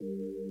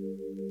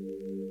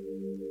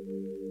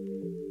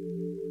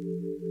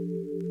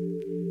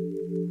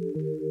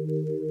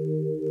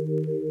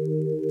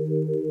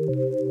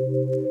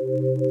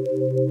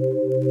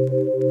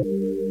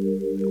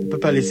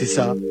pas laisser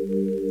ça.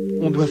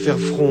 On doit faire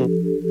front.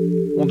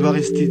 On doit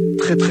rester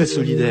très très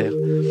solidaires.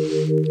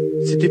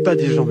 C'était pas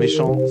des gens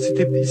méchants,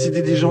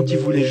 c'était des gens qui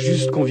voulaient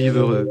juste qu'on vive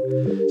heureux.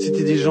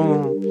 C'était des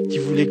gens qui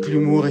voulaient que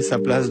l'humour ait sa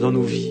place dans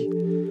nos vies.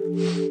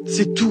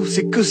 C'est tout,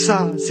 c'est que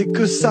ça,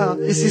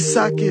 et c'est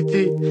ça qui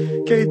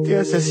a été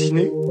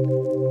assassiné.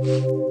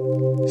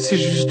 C'est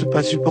juste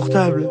pas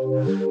supportable.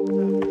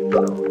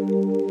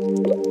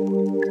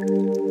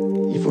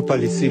 Il faut pas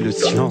laisser le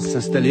silence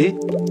s'installer.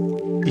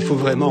 Il faut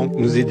vraiment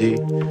nous aider.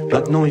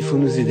 Maintenant, il faut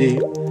nous aider.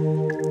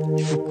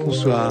 Il faut qu'on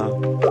soit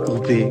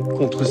groupés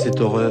contre cette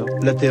horreur.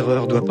 La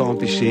terreur doit pas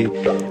empêcher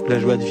la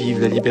joie de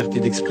vivre, la liberté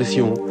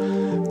d'expression.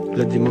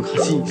 La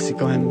démocratie, c'est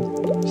quand même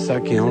ça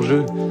qui est en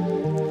jeu.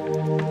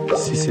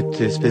 C'est cette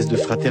espèce de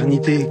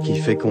fraternité qui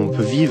fait qu'on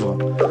peut vivre.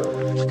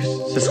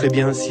 Ça serait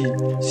bien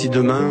si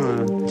demain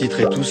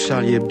titrait tous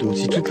Charlie Hebdo,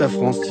 si toute la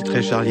France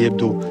titrait Charlie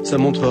Hebdo. Ça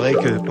montrerait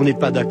qu'on n'est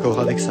pas d'accord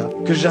avec ça,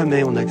 que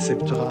jamais on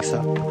acceptera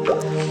ça,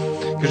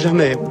 que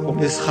jamais on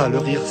laissera le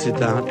rire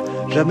s'éteindre,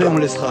 jamais on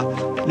laissera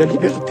la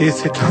liberté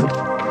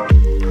s'éteindre.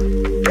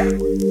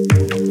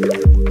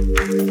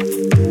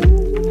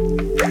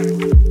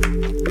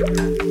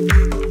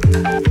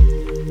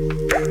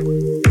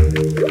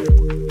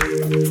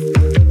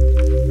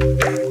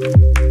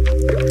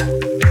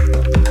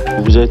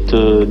 Vous êtes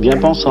bien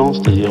pensant,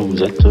 c'est-à-dire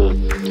vous êtes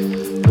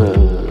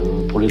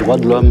pour les droits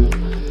de l'homme,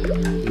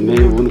 mais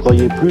vous ne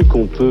croyez plus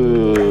qu'on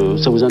peut,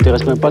 ça vous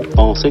intéresse même pas de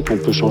penser qu'on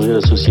peut changer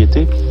la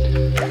société.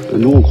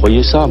 Nous on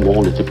croyait ça, bon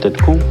on était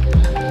peut-être cons,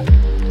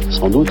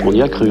 sans doute on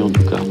y a cru en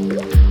tout cas.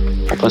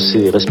 Enfin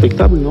c'est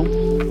respectable, non ?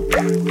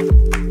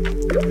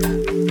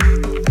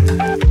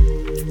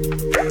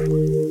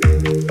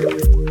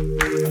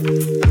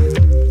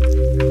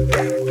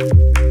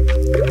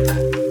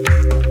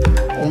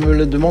 On me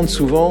le demande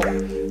souvent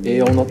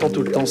et on entend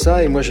tout le temps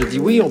ça et moi je dis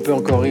oui, on peut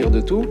encore rire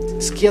de tout.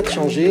 Ce qui a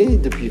changé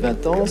depuis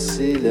 20 ans,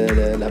 c'est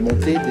la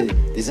montée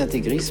des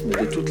intégrismes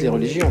de toutes les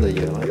religions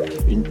d'ailleurs.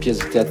 Une pièce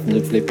de théâtre ne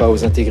plaît pas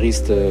aux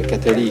intégristes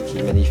catholiques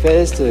qui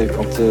manifestent.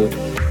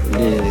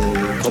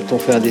 Quand on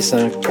fait un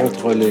dessin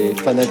contre les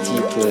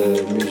fanatiques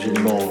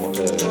musulmans,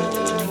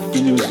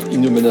 ils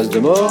nous menacent de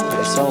mort.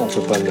 Et ça, on ne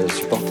peut pas le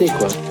supporter,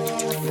 quoi.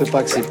 On ne peut pas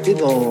accepter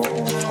en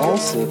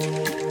France,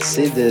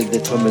 c'est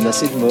d'être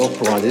menacé de mort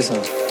pour un dessin.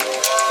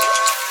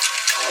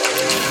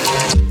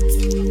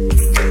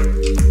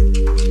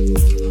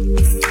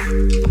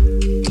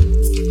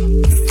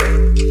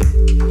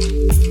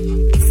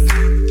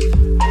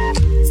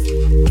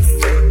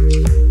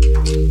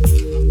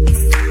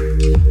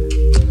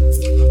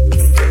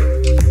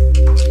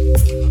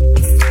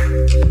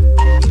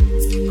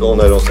 Quand on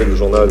a lancé le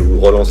journal ou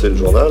relancé le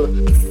journal,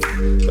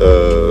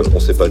 on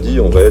s'est pas dit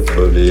on va être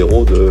les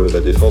héros de la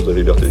défense de la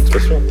liberté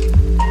d'expression.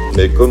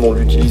 Mais comme on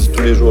l'utilise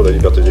tous les jours, la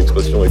liberté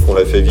d'expression, et qu'on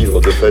la fait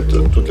vivre de fait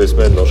toutes les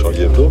semaines dans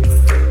Charlie Hebdo,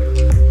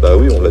 bah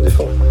oui, on la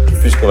défend.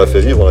 Puisqu'on la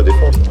fait vivre, on la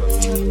défend.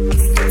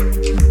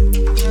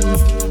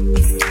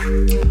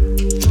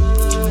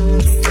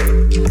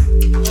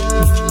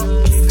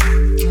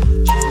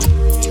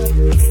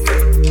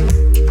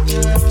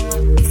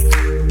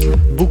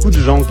 Beaucoup de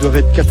gens doivent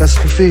être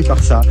catastrophés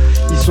par ça.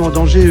 Ils sont en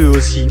danger eux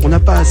aussi. On n'a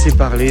pas assez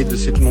parlé de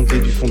cette montée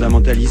du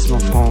fondamentalisme en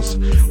France.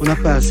 On n'a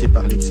pas assez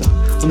parlé de ça.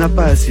 On n'a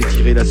pas assez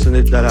tiré la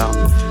sonnette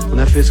d'alarme. On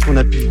a fait ce qu'on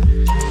a pu.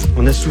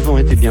 On a souvent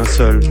été bien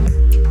seuls.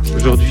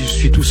 Aujourd'hui, je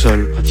suis tout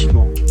seul,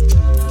 pratiquement.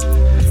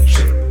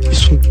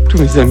 Tous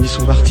mes amis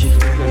sont partis.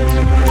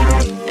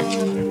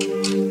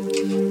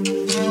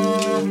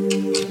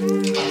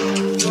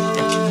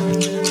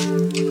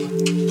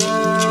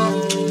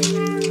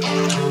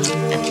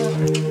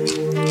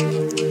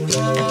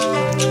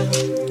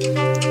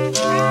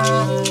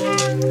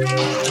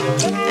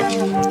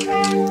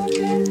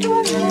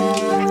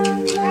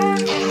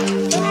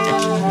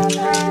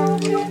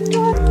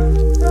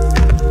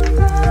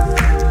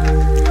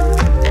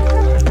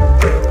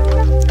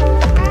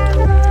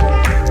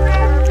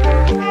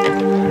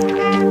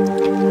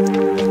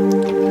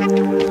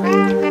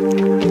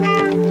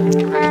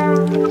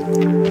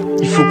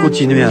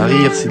 Continuer à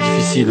rire, c'est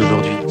difficile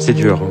aujourd'hui. C'est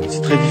dur.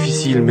 C'est très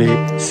difficile, mais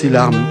c'est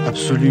l'arme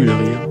absolue, le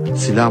rire.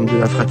 C'est l'arme de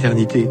la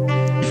fraternité.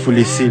 Il faut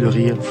laisser le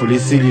rire. Il faut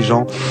laisser les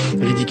gens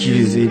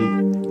ridiculiser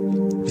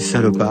les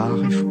salopards.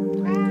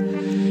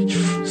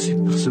 C'est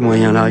par ce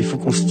moyen-là, il faut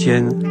qu'on se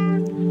tienne.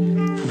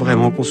 Il faut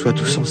vraiment qu'on soit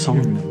tous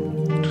ensemble.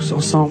 Tous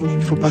ensemble.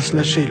 Il faut pas se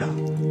lâcher, là.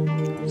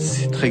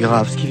 C'est très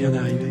grave, ce qui vient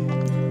d'arriver.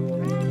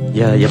 Il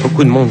y a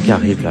beaucoup de monde qui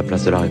arrive à la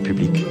place de la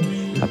République,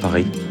 à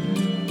Paris.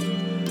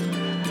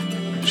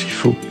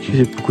 Il faut qu'il y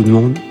ait beaucoup de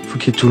monde, il faut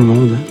qu'il y ait tout le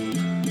monde.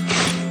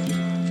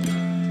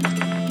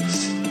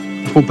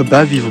 On ne peut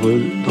pas vivre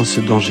dans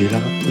ce danger-là,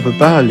 on ne peut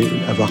pas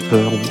avoir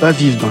peur, on ne peut pas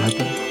vivre dans la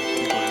peur.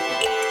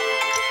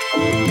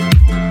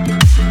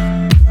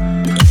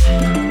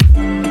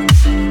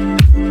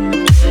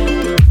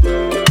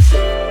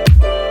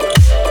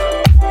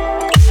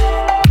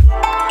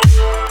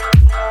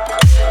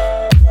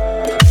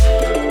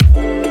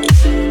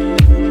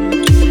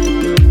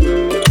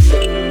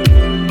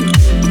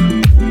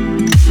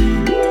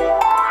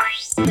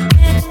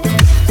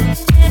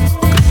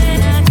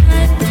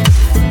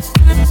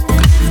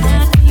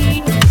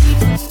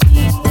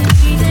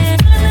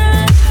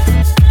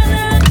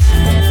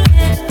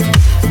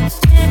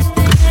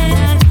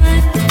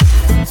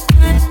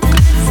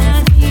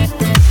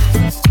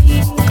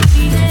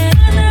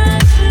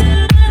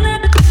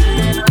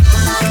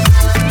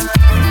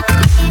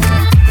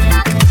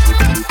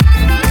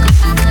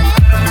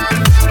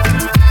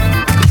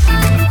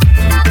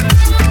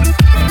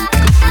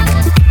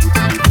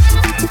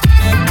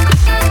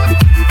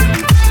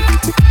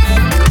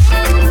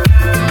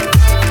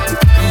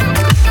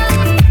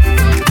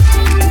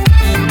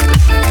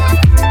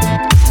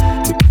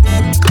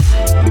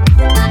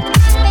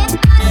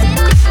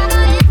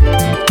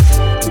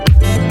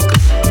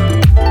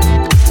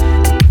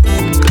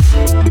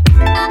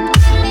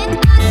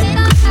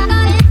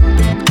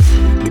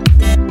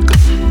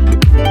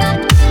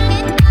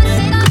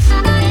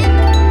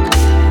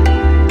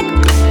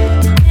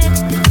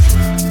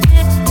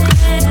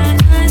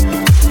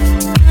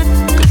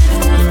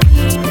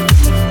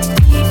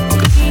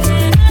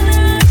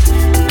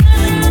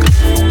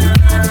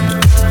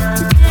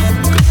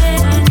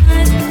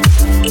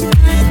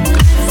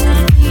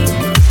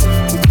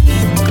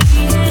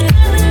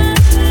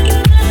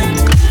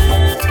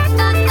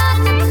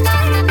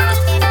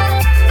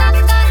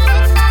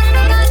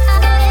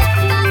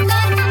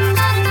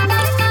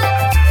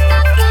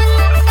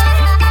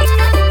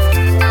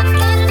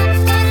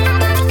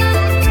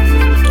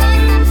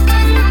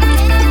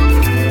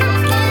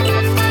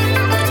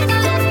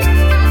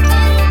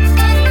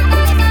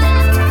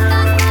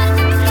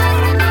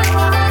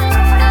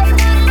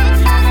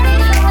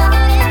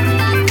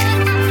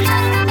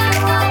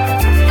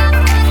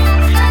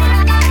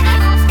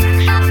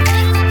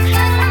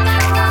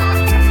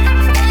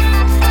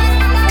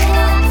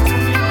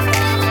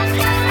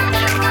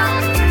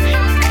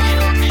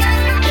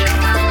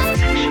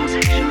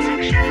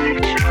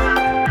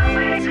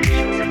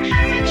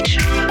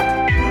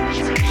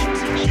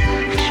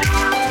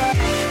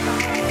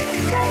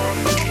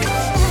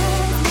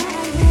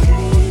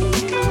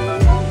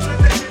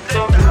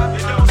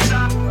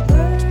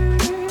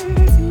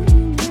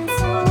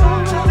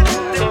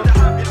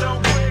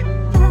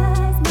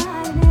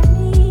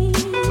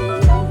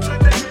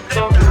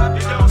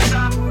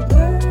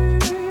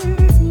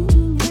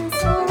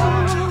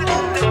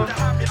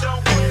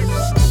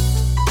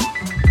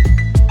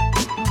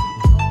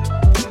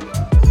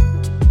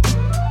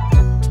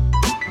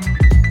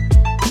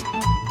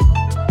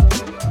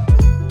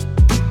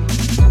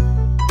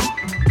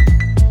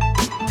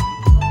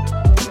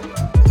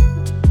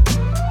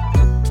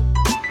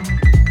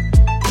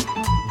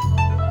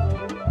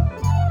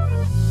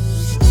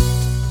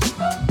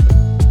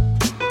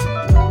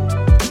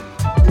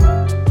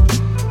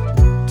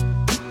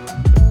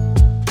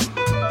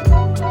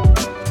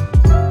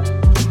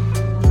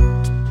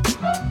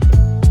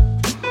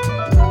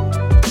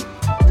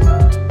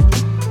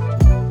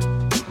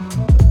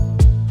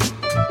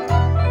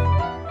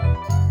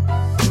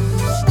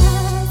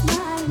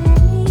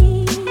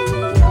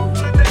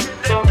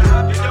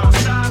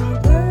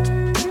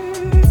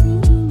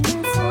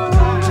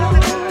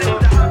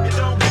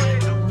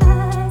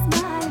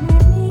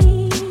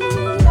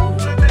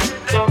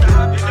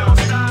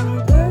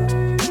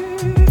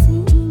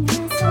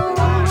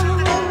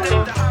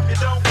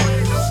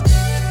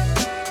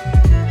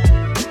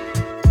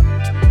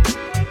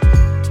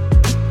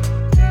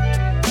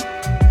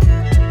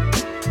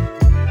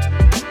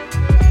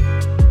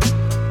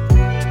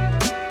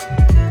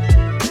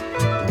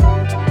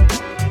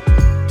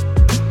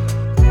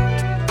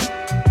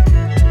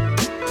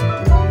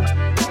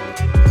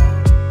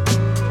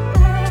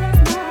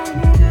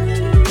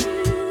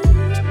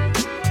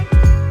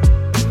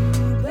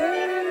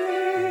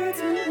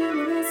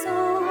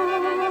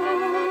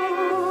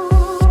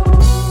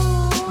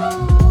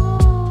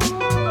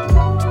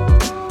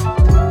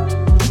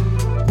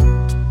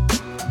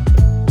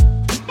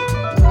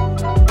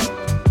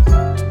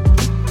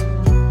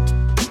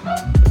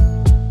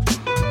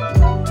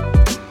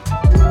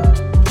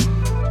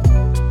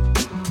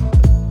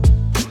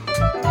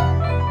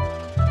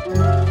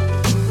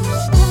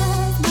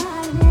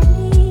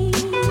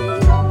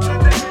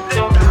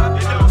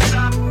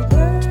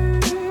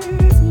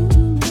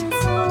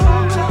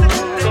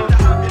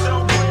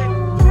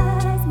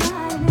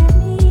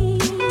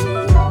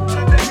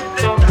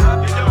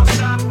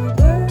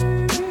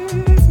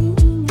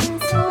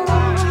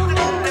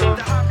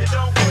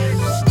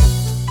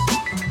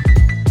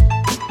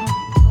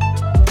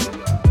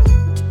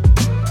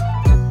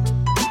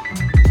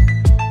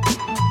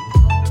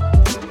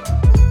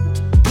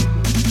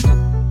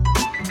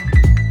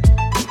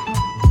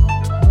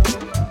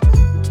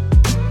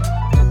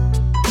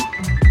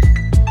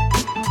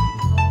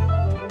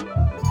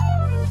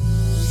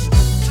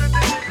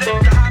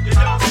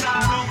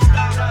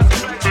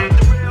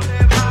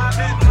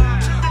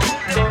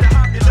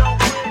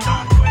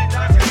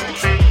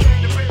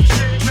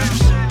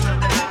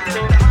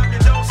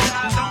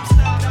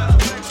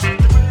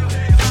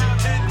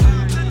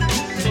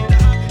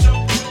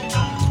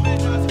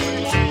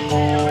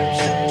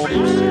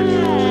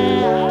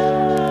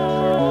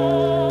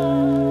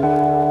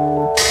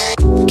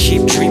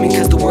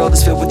 world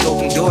is filled with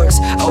open doors.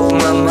 I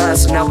opened my mind,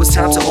 so now it's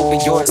time to open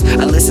yours.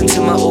 I listened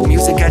to my old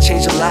music, I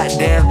changed a lot,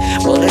 damn.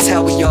 Well, that's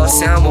how we all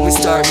sound when we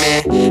start,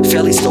 man.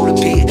 Fairly slow to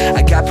beat.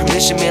 I got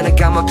permission, man. I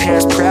got my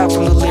parents proud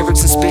from the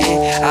lyrics and spitting.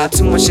 I have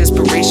too much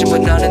inspiration,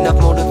 but not enough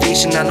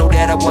motivation. I know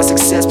that I want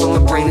success, but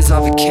my brain is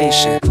on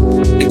vacation.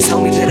 They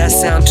tell me that I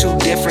sound too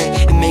different.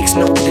 It makes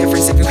no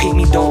difference. If you hate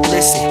me, don't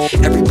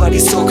listen.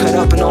 Everybody's so caught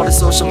up in all the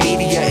social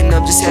media, and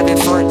I'm just having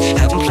fun,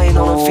 haven't played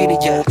on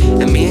Nvidia.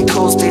 And me and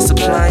Cole stay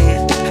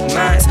supplying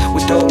minds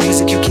with dope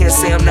music. You can't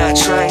say I'm not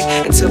trying.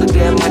 Until the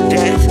day of my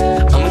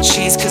death, I'm a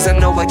cheese, cause I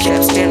know I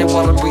kept standing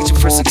while I'm reaching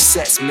for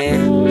success, man.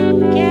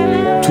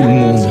 Tout le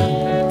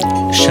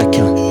monde,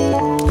 chacun,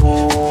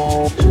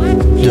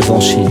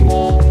 devant chez lui,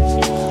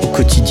 au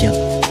quotidien,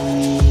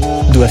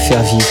 doit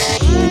faire vivre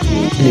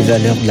les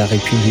valeurs de la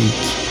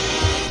République.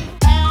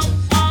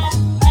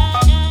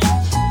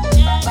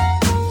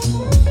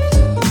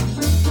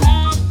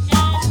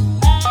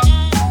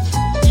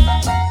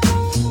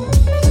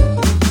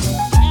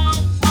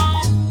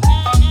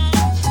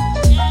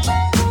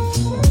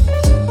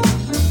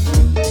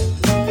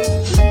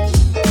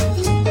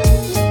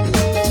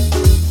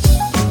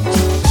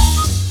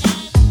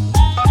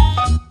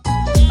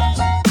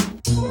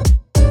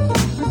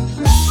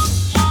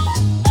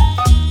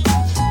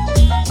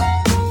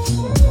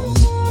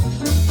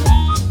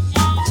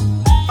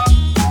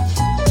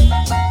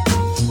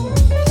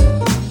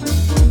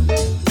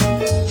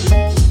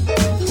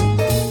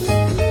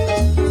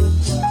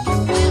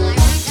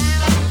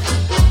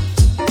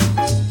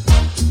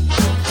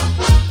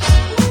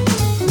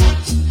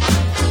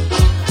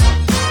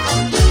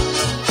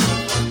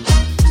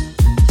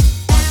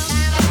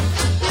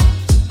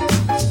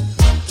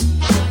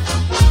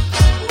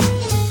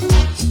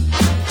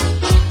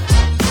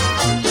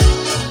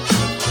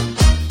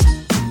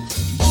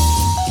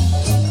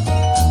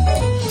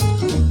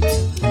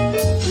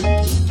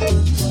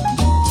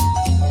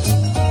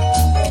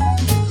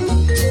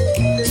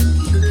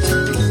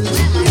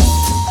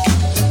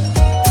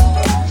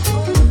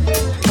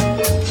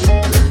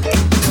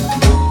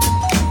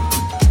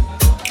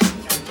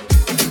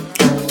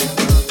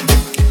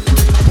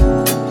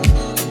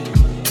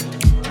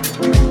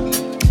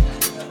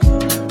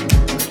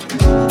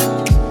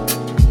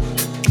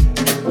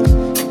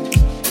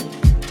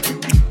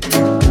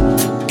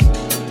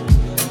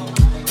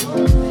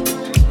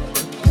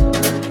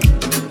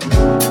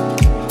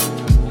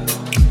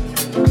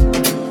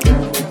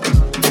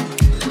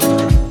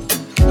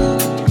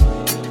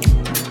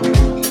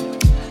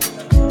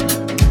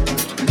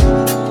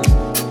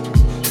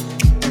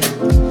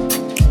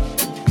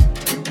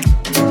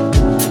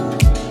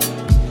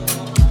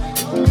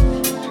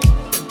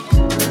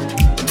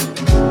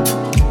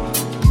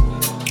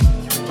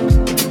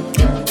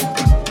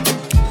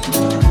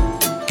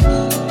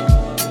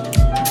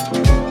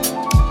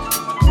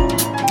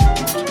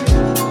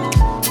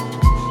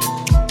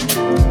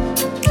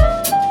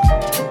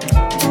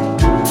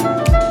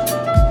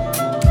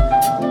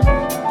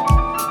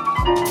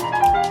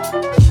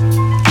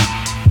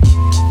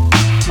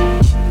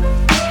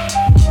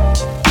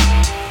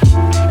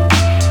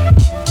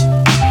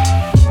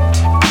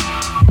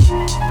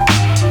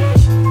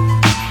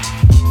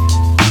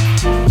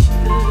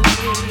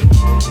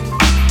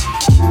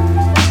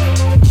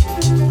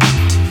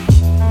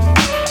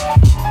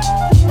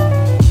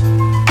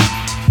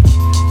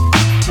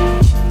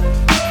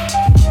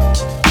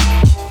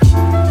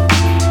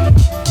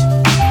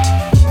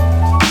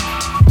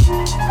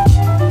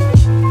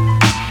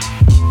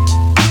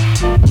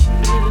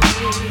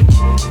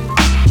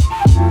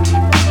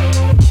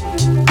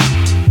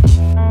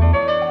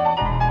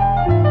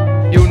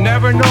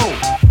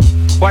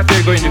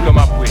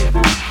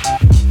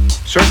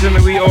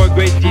 Certainly we owe a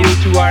great deal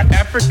to our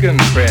African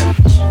friends.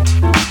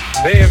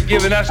 They have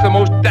given us the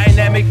most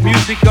dynamic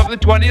music of the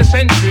 20th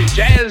century,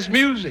 jazz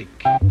music.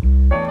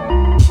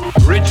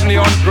 Originally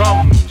on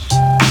drums.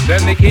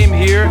 Then they came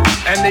here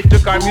and they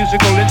took our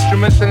musical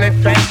instruments and they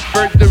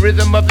transferred the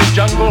rhythm of the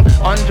jungle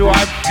onto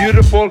our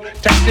beautiful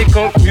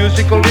technical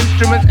musical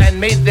instruments and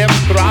made them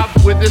throb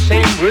with the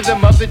same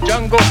rhythm of the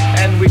jungle,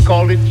 and we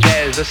call it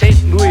jazz, the St.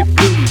 Louis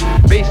blues,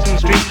 Basin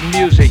Street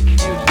music.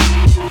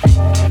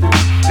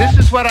 This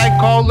is what I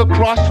call the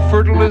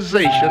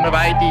cross-fertilization of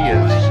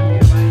ideas.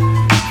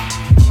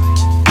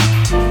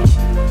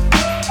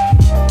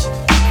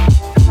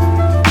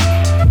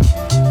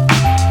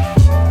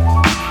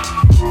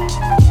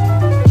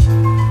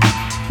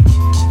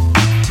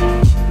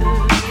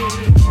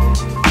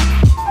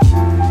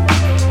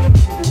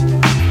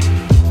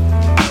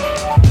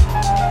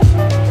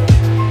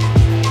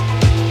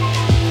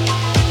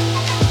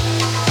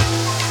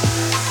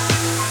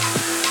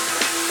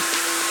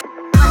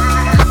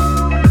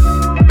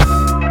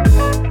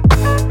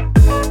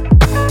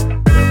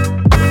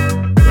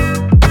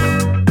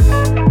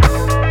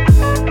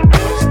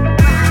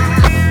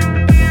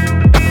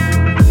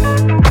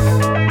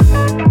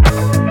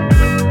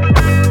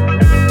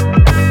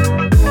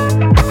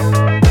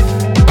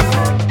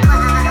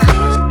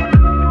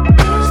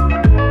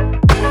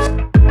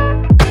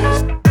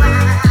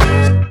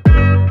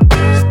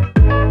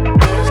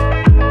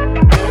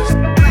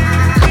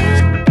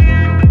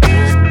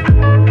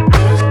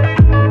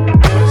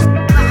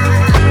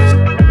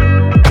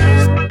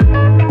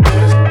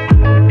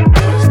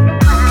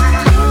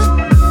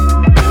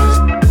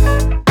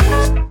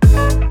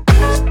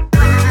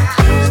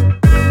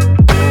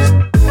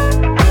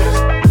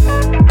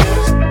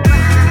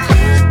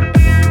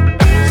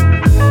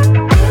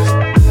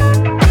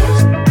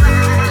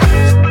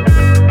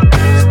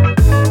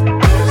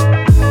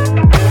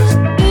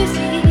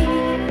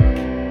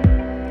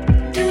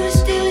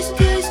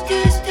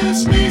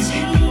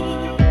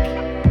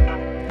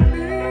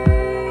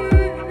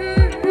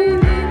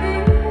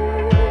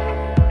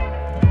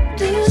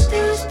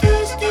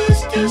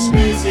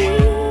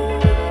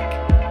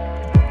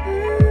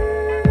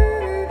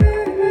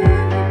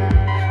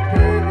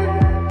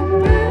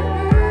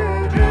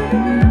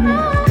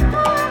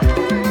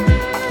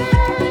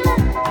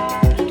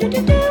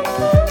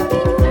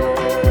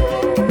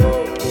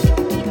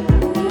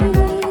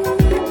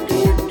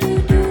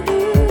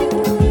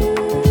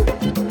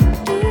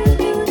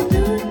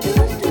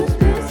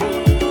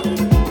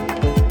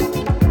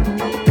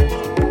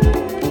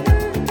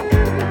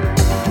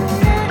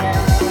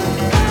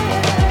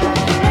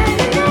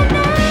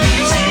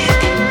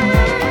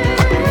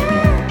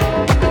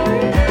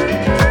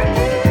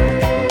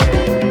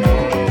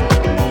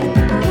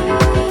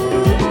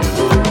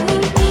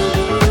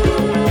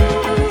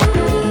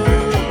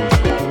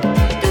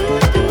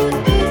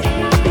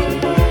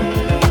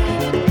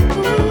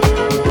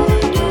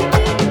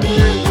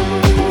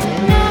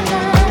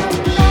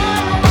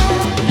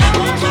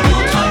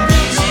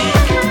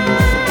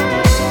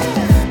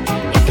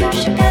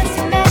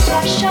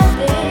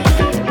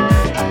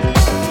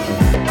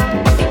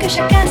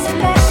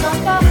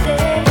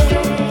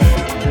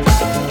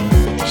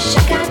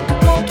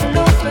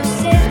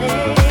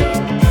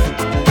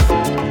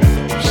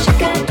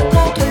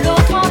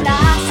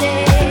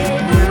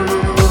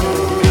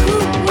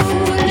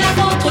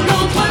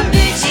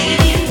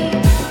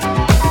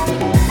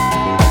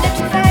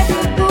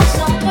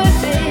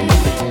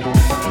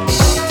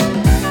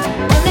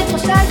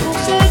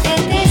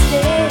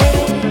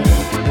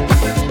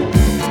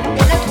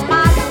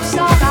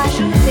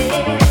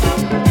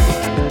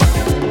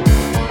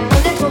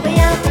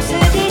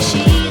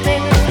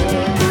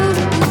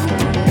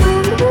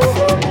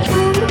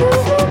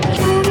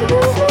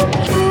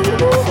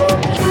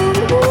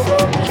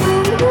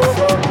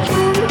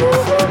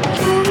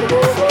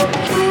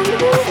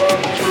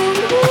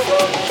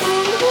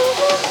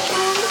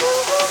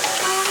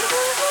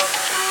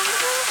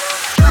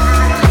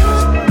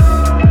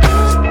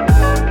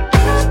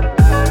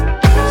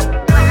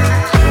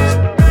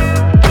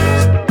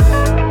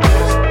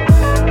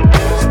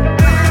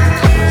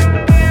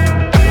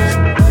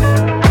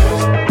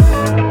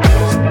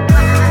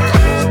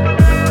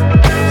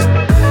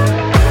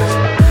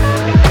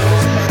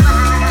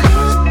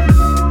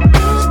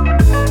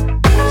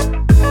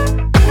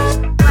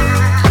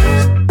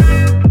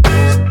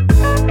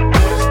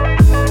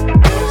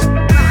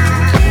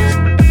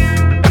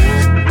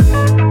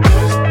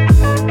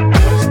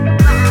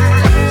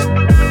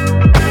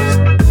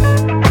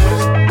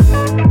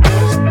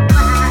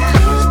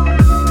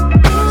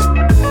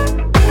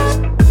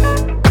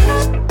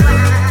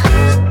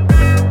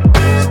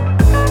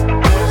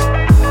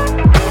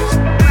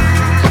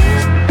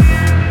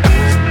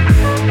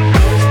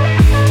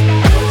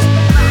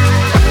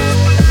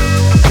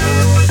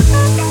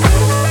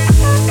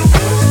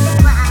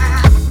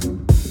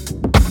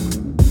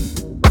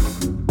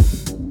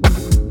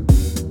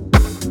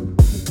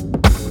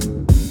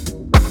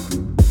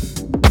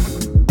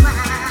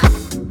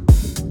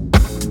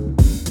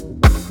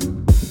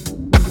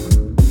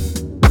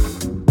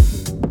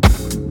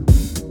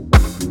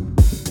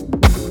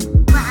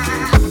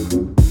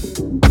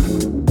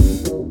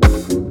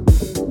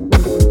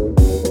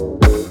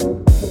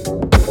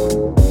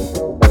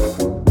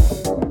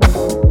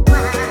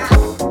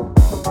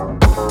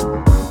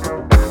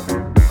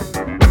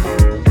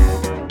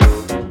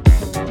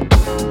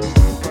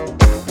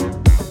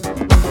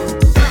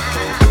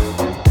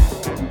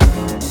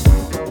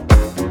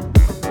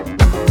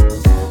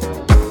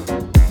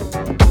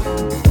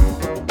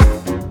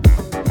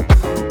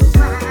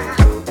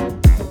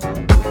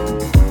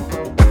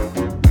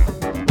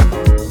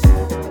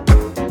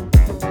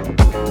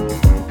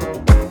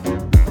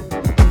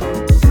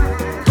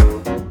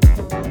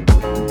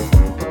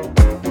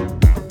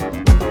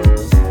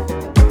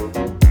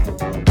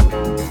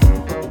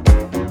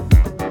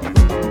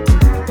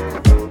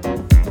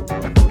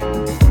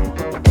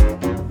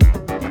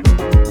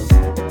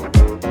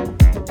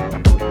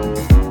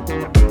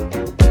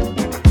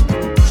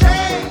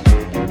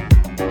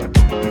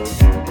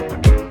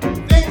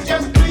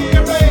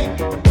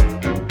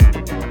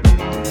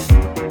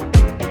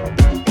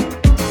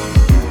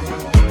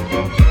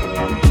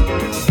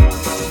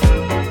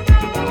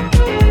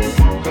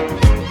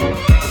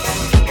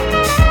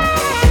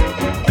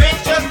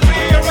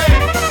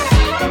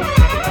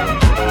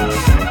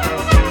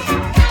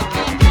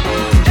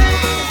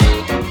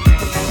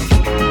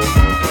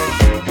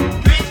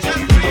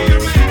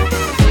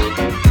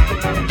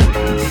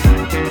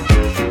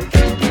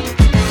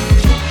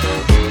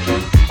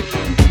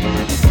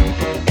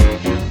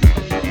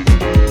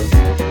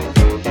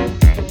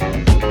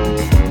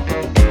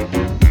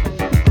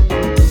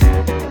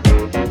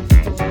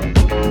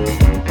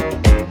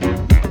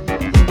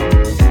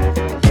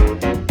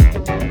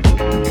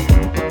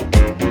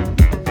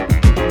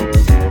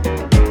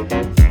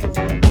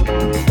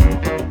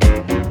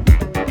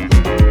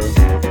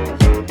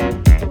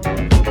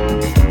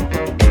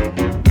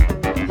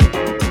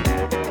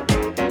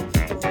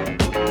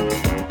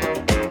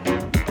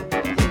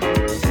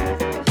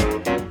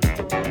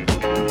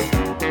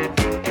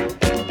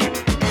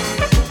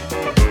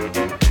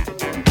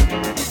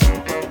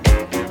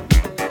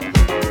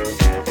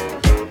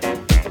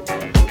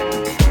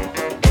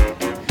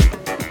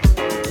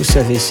 Vous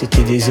savez,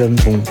 c'était des hommes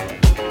bons.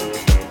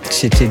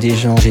 c'était des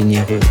gens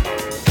généreux.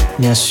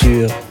 Bien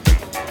sûr,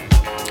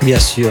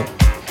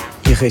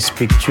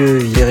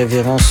 irrespectueux,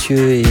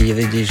 irrévérencieux, et il y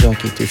avait des gens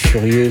qui étaient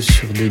furieux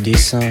sur des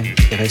dessins,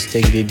 qui restaient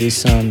avec des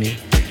dessins,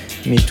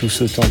 mais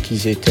tous autant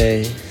qu'ils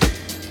étaient,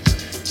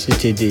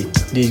 c'était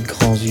des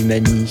grands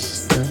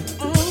humanistes.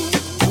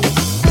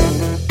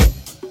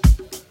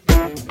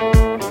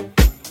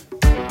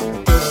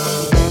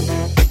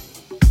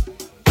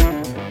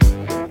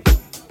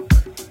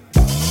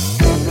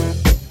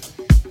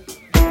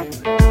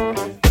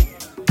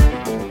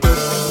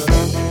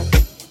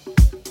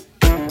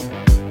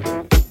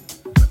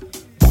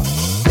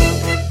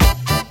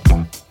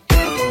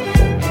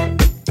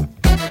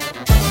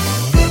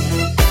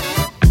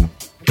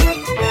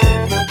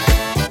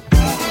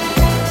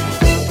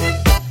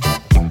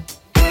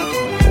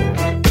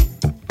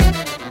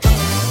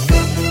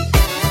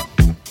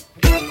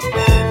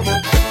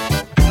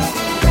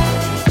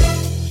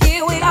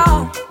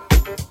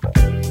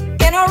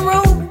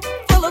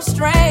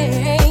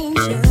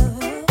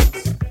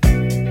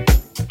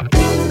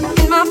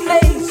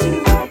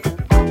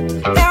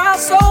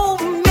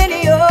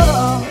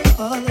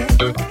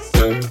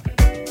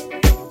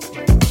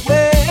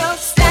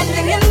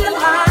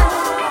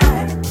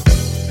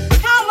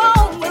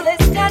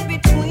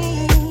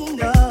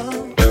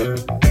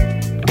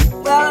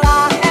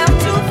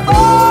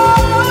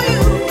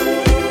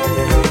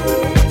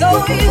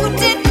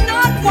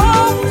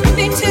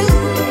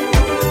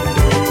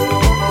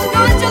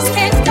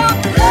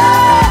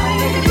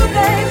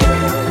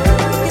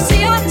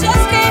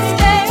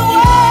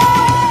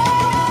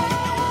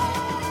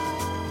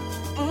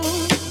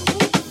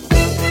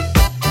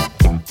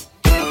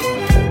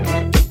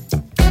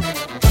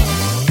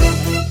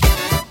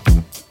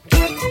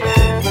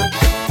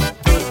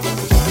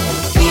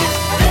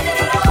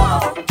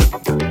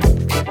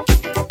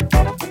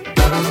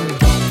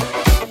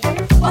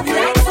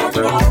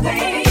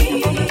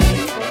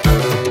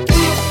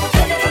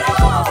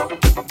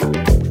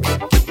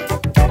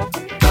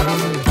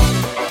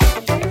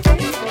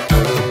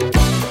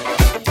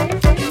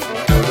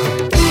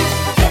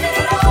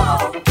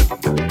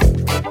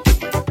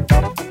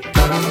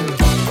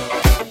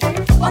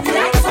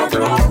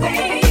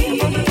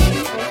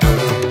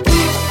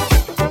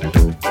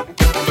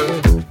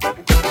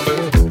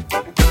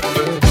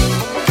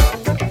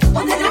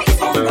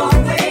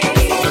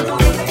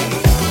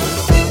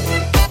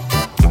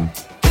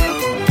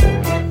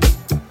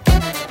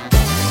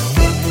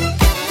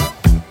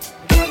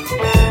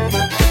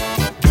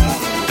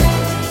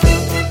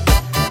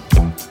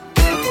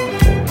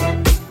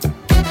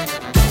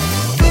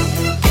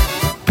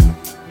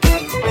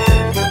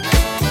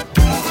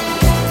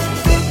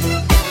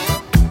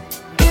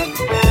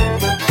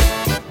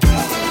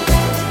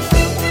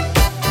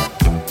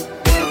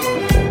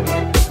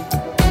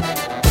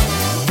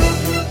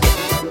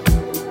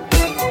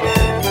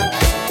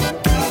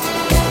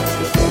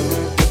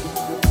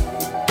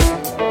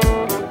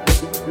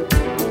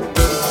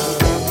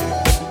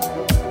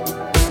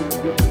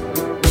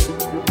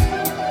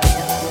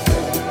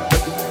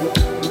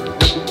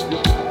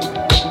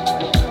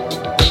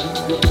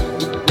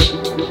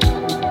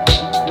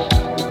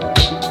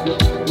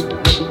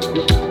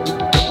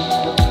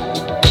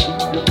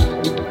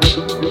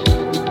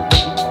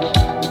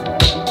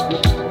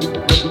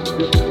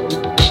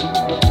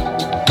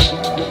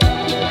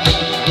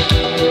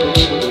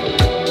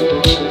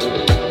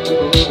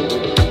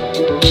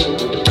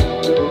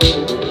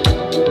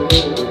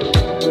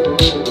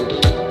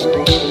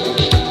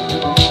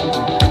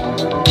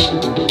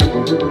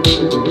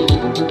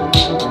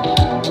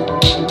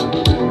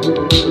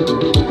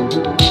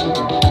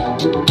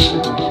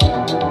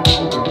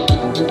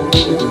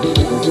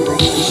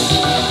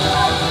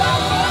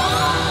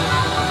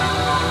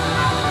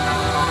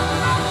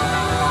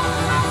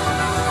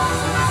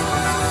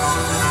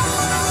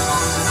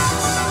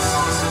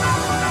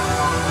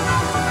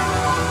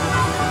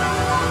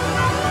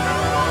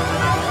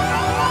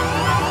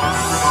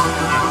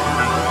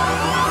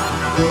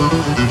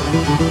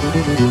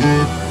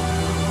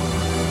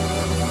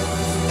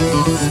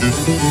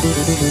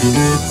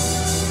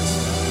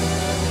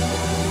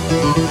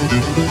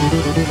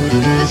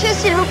 Monsieur,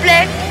 s'il vous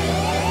plaît.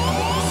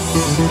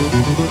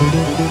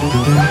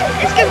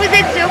 Est-ce que vous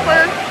êtes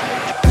heureux ?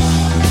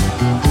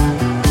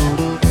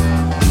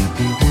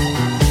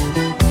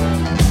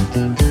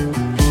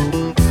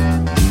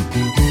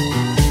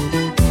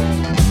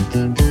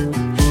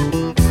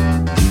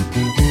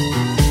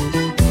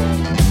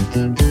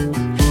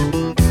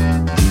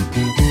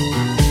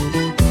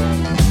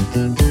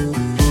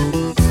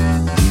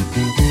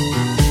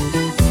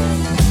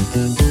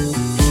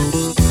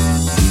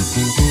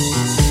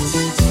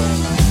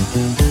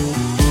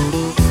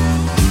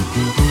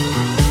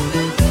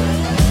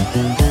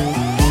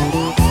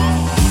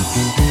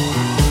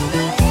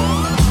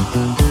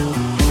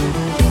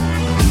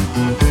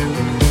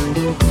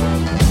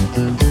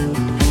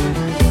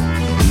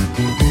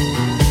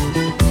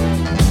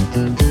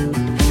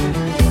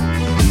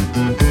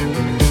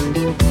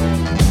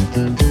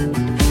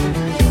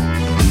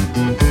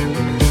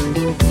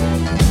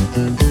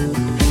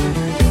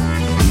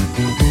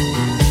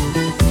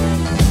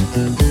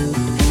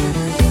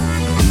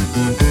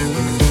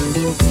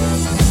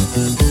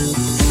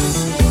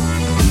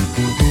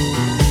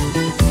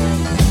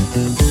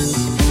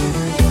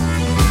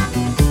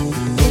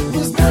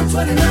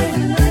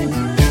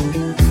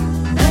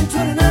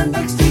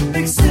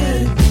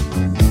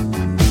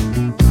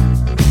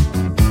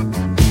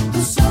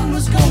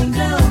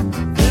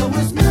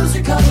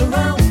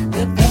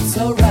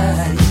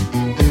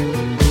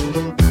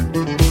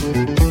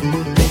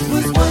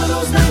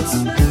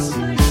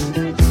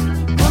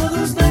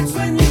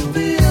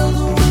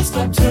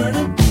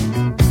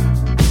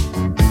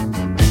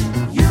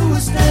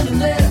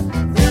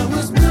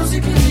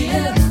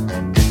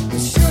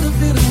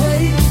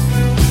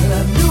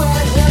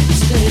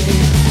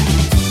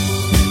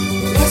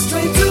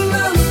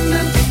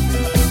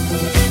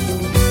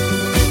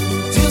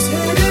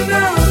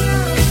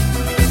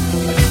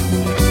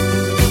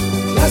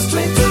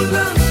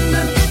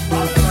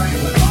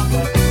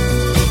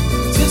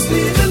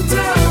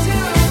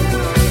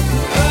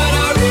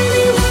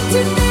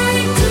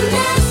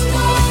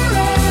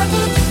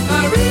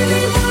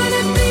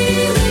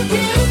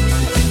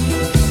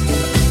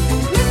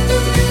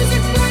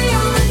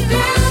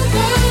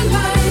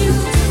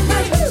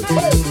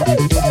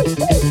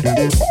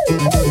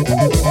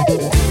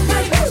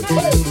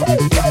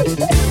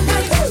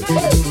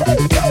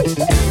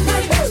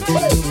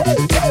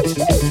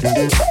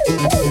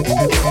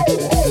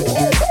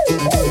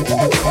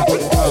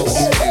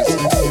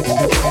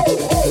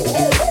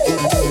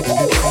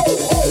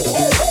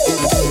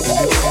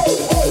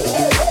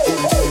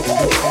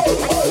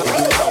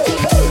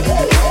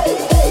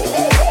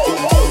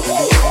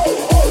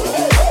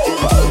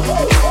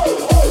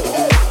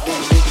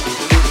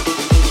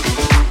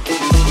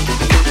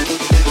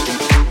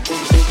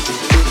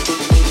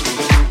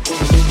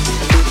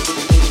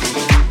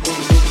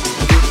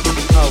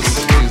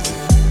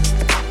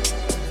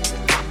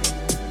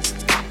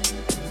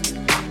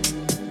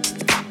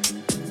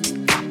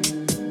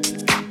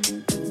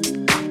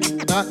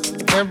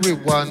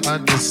 everyone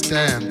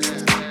understands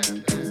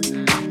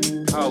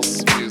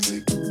house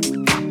music,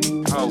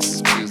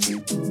 house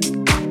music,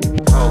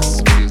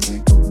 house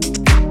music.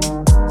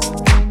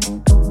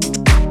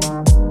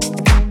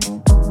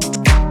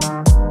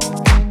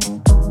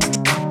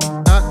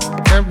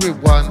 Not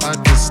everyone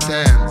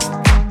understands.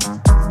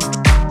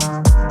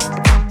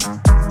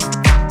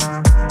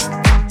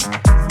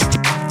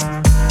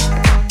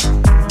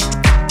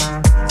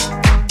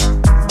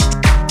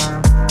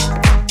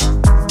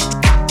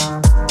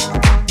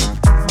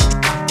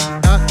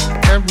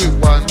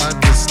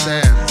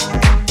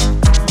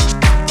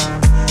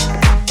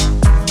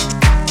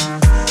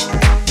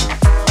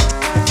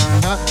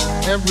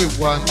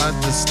 Everyone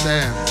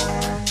understands.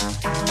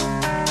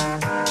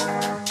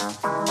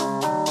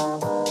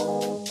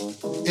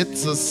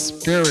 It's a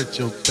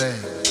spiritual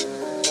thing.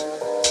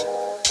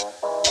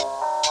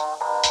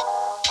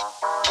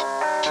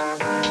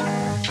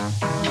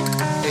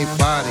 A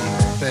body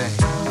thing.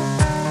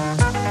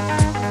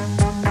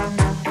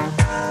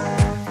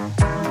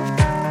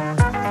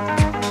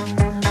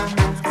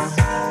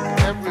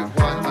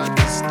 Everyone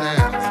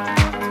understands.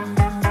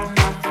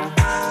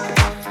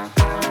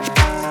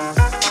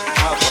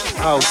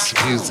 House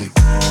music.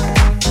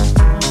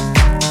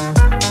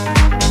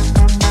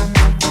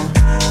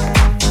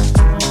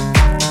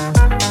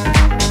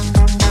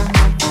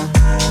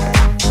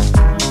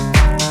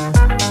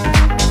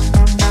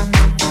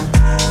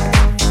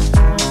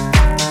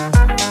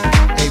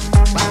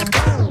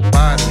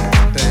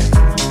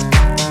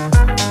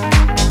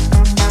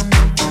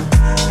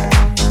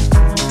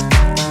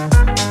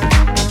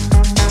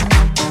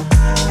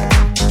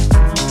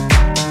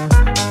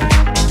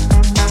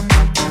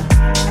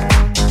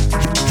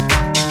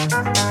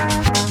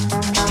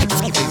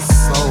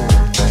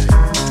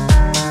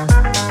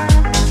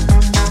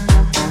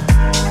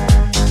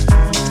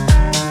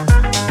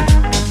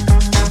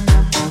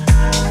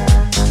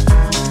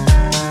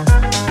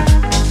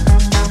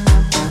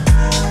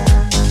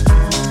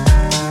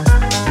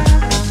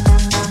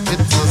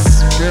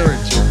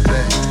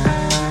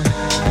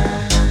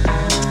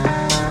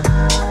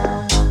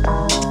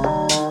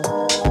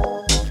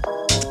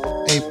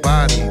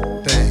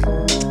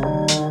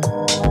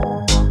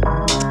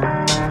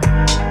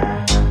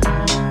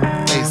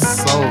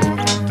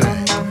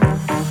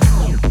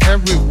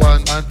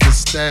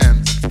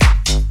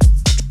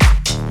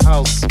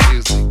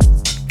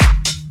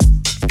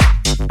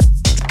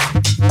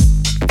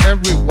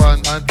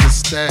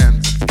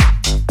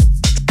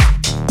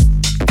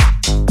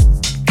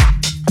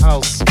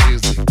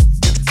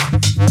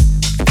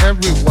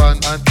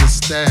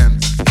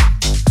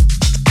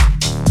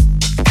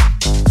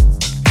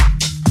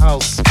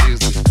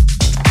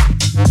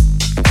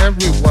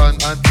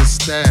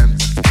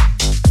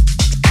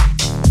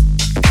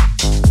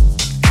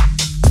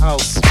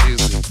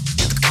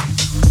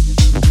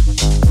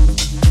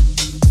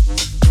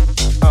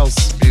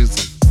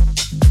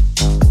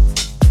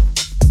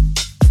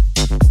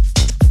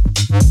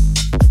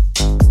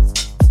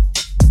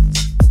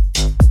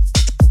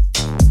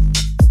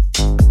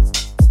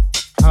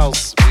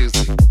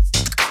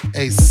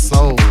 A soul.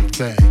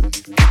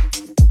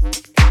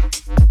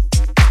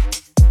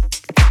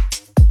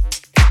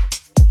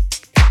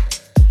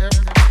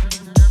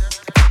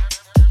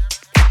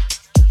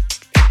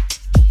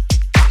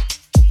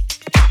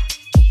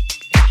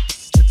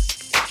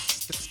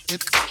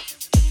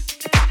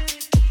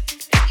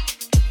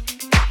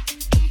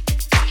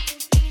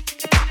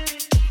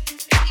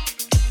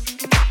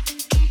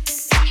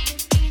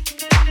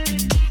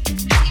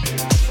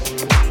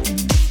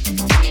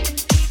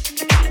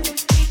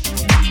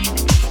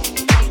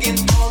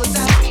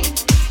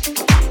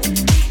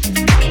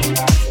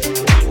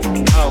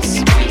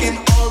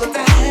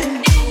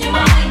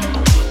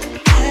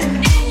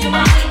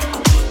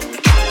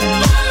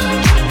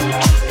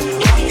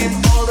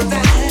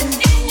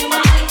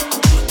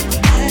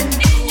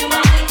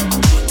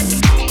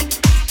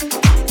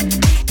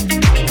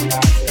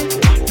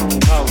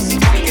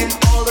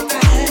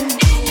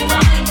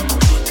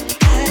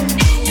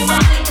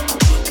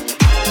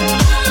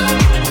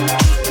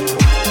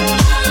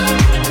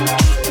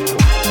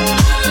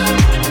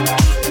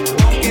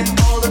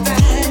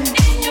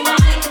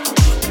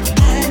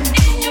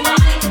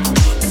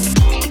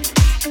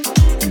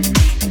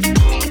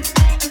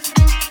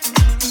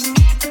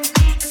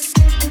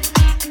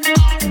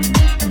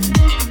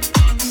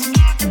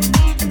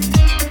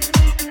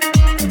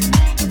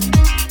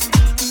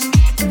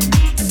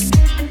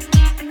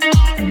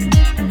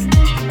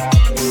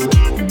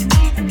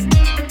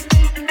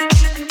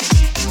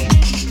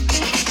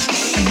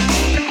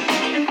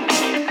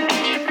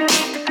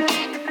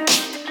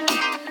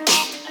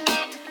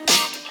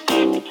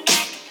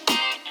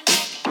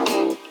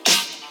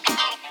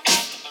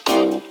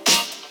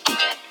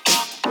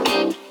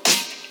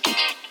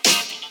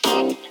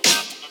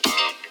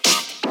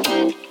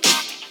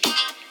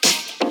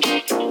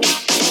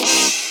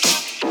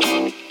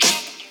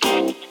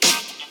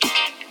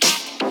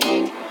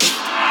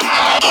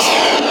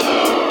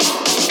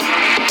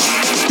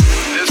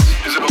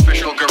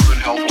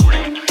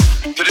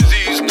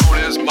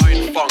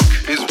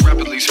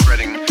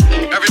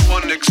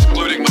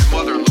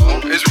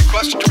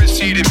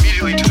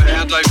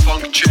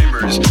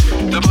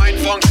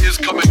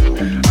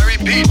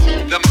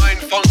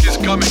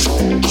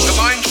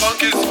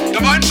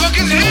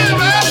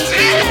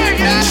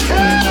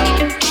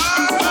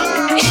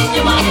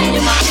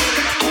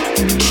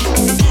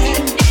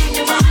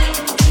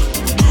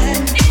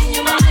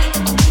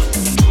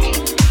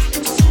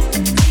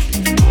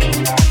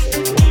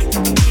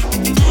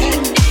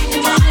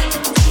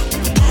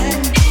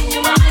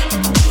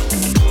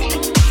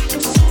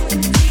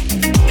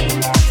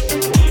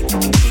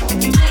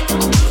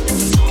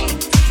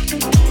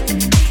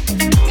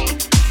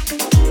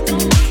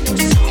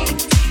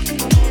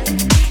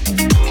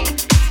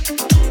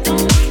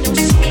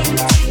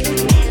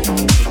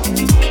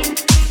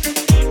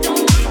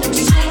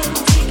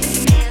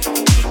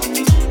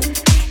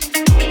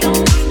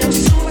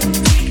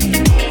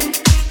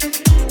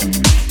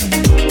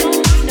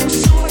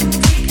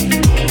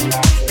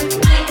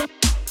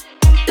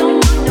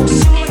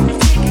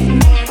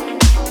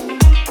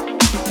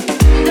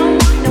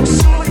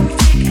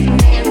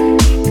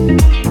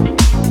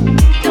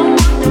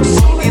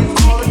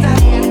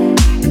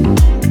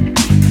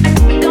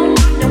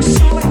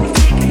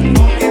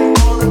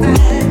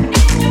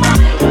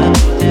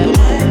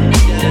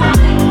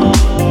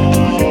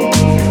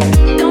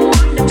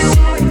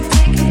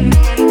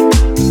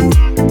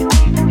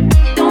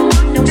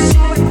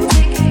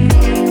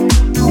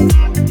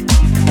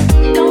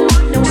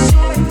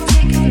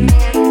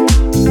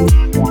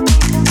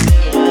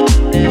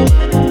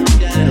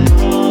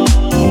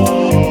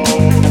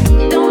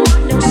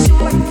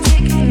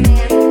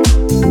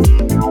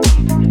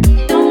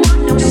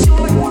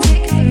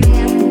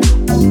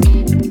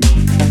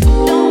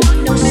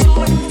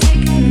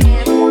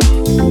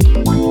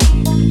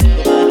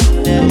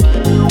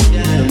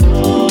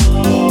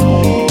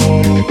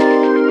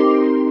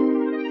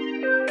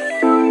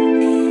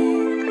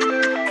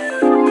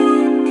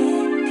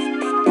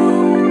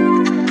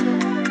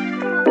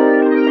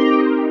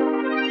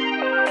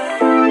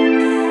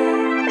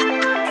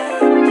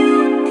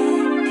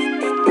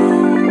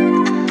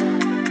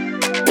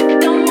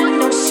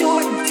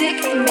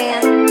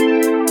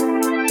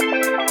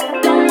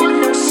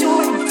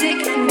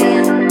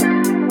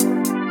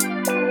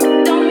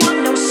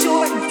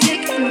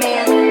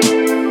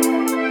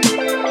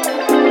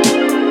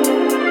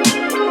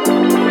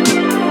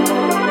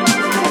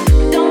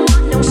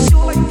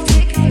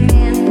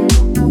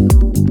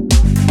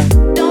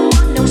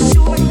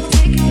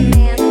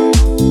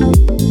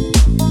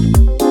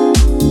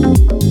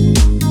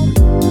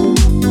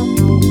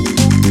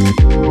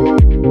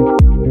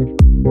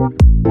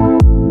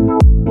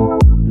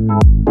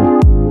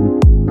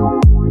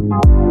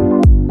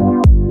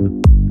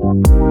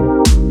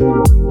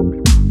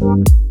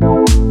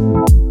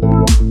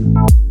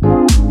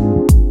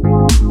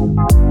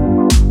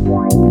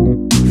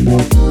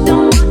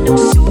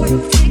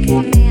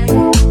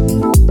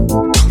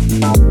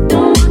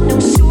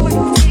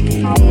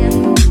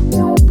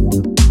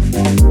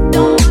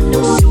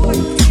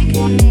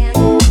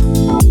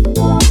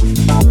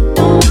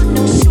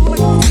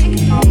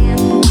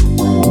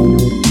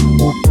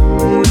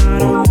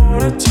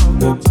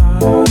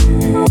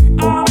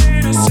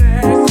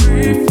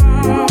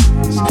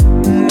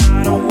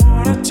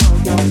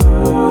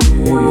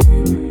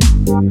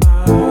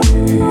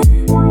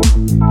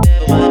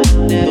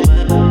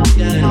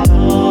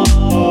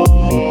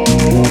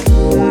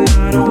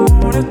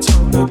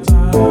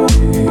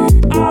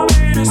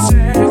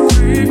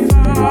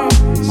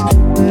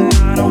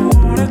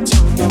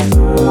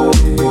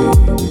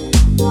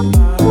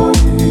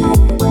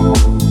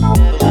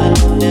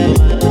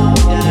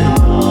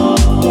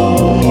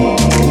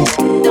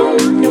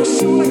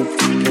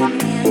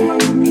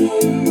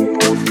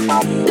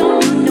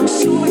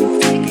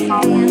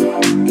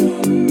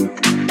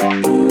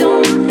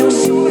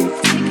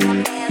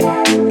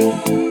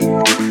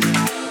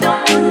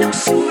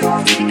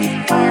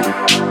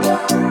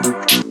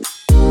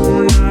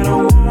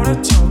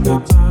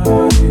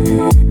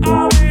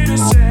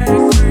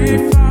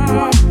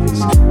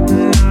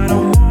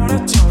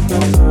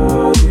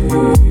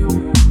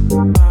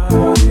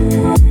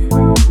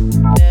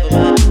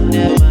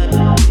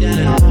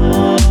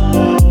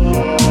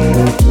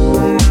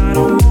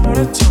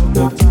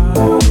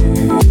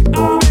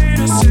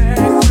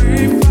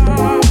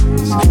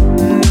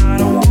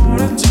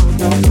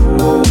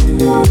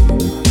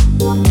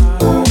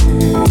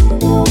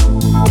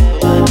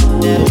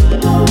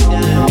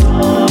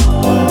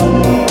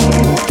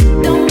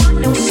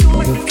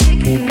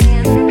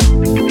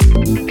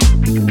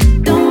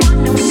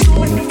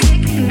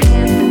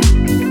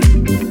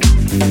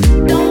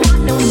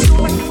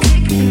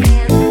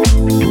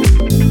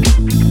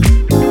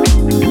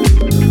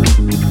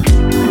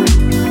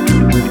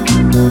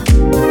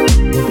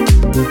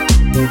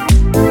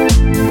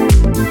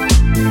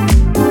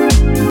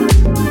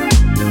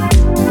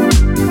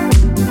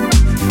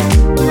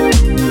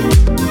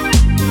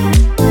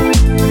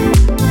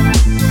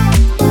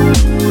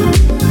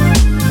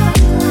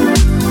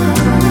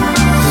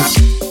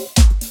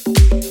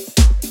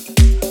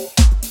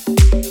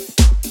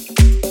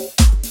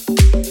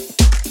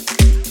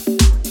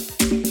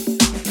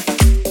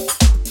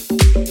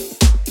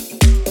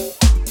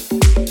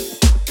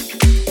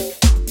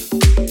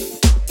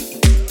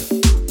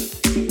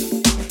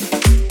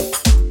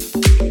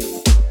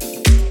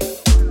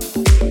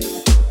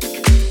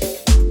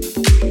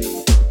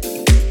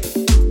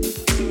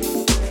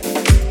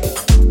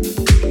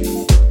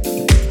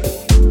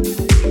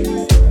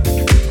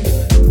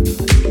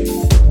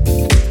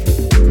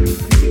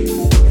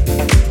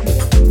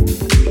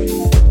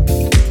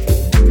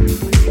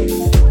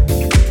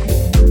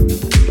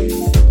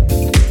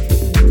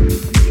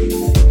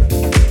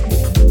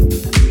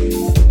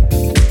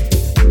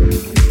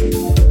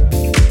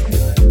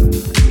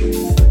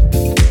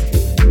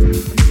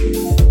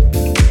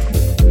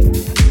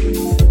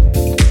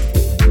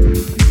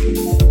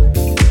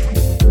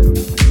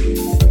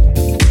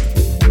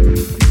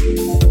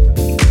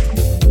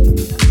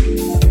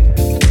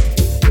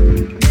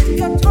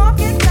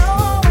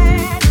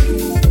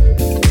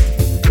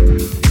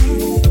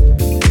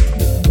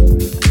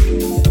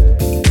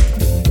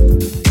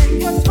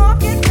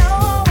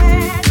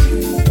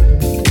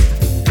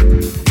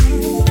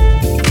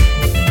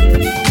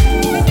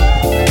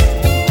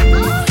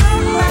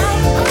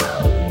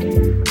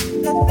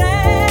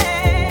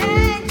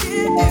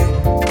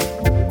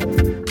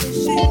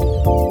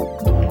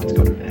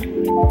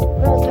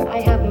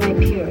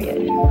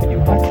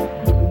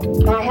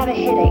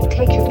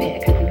 Take your pick.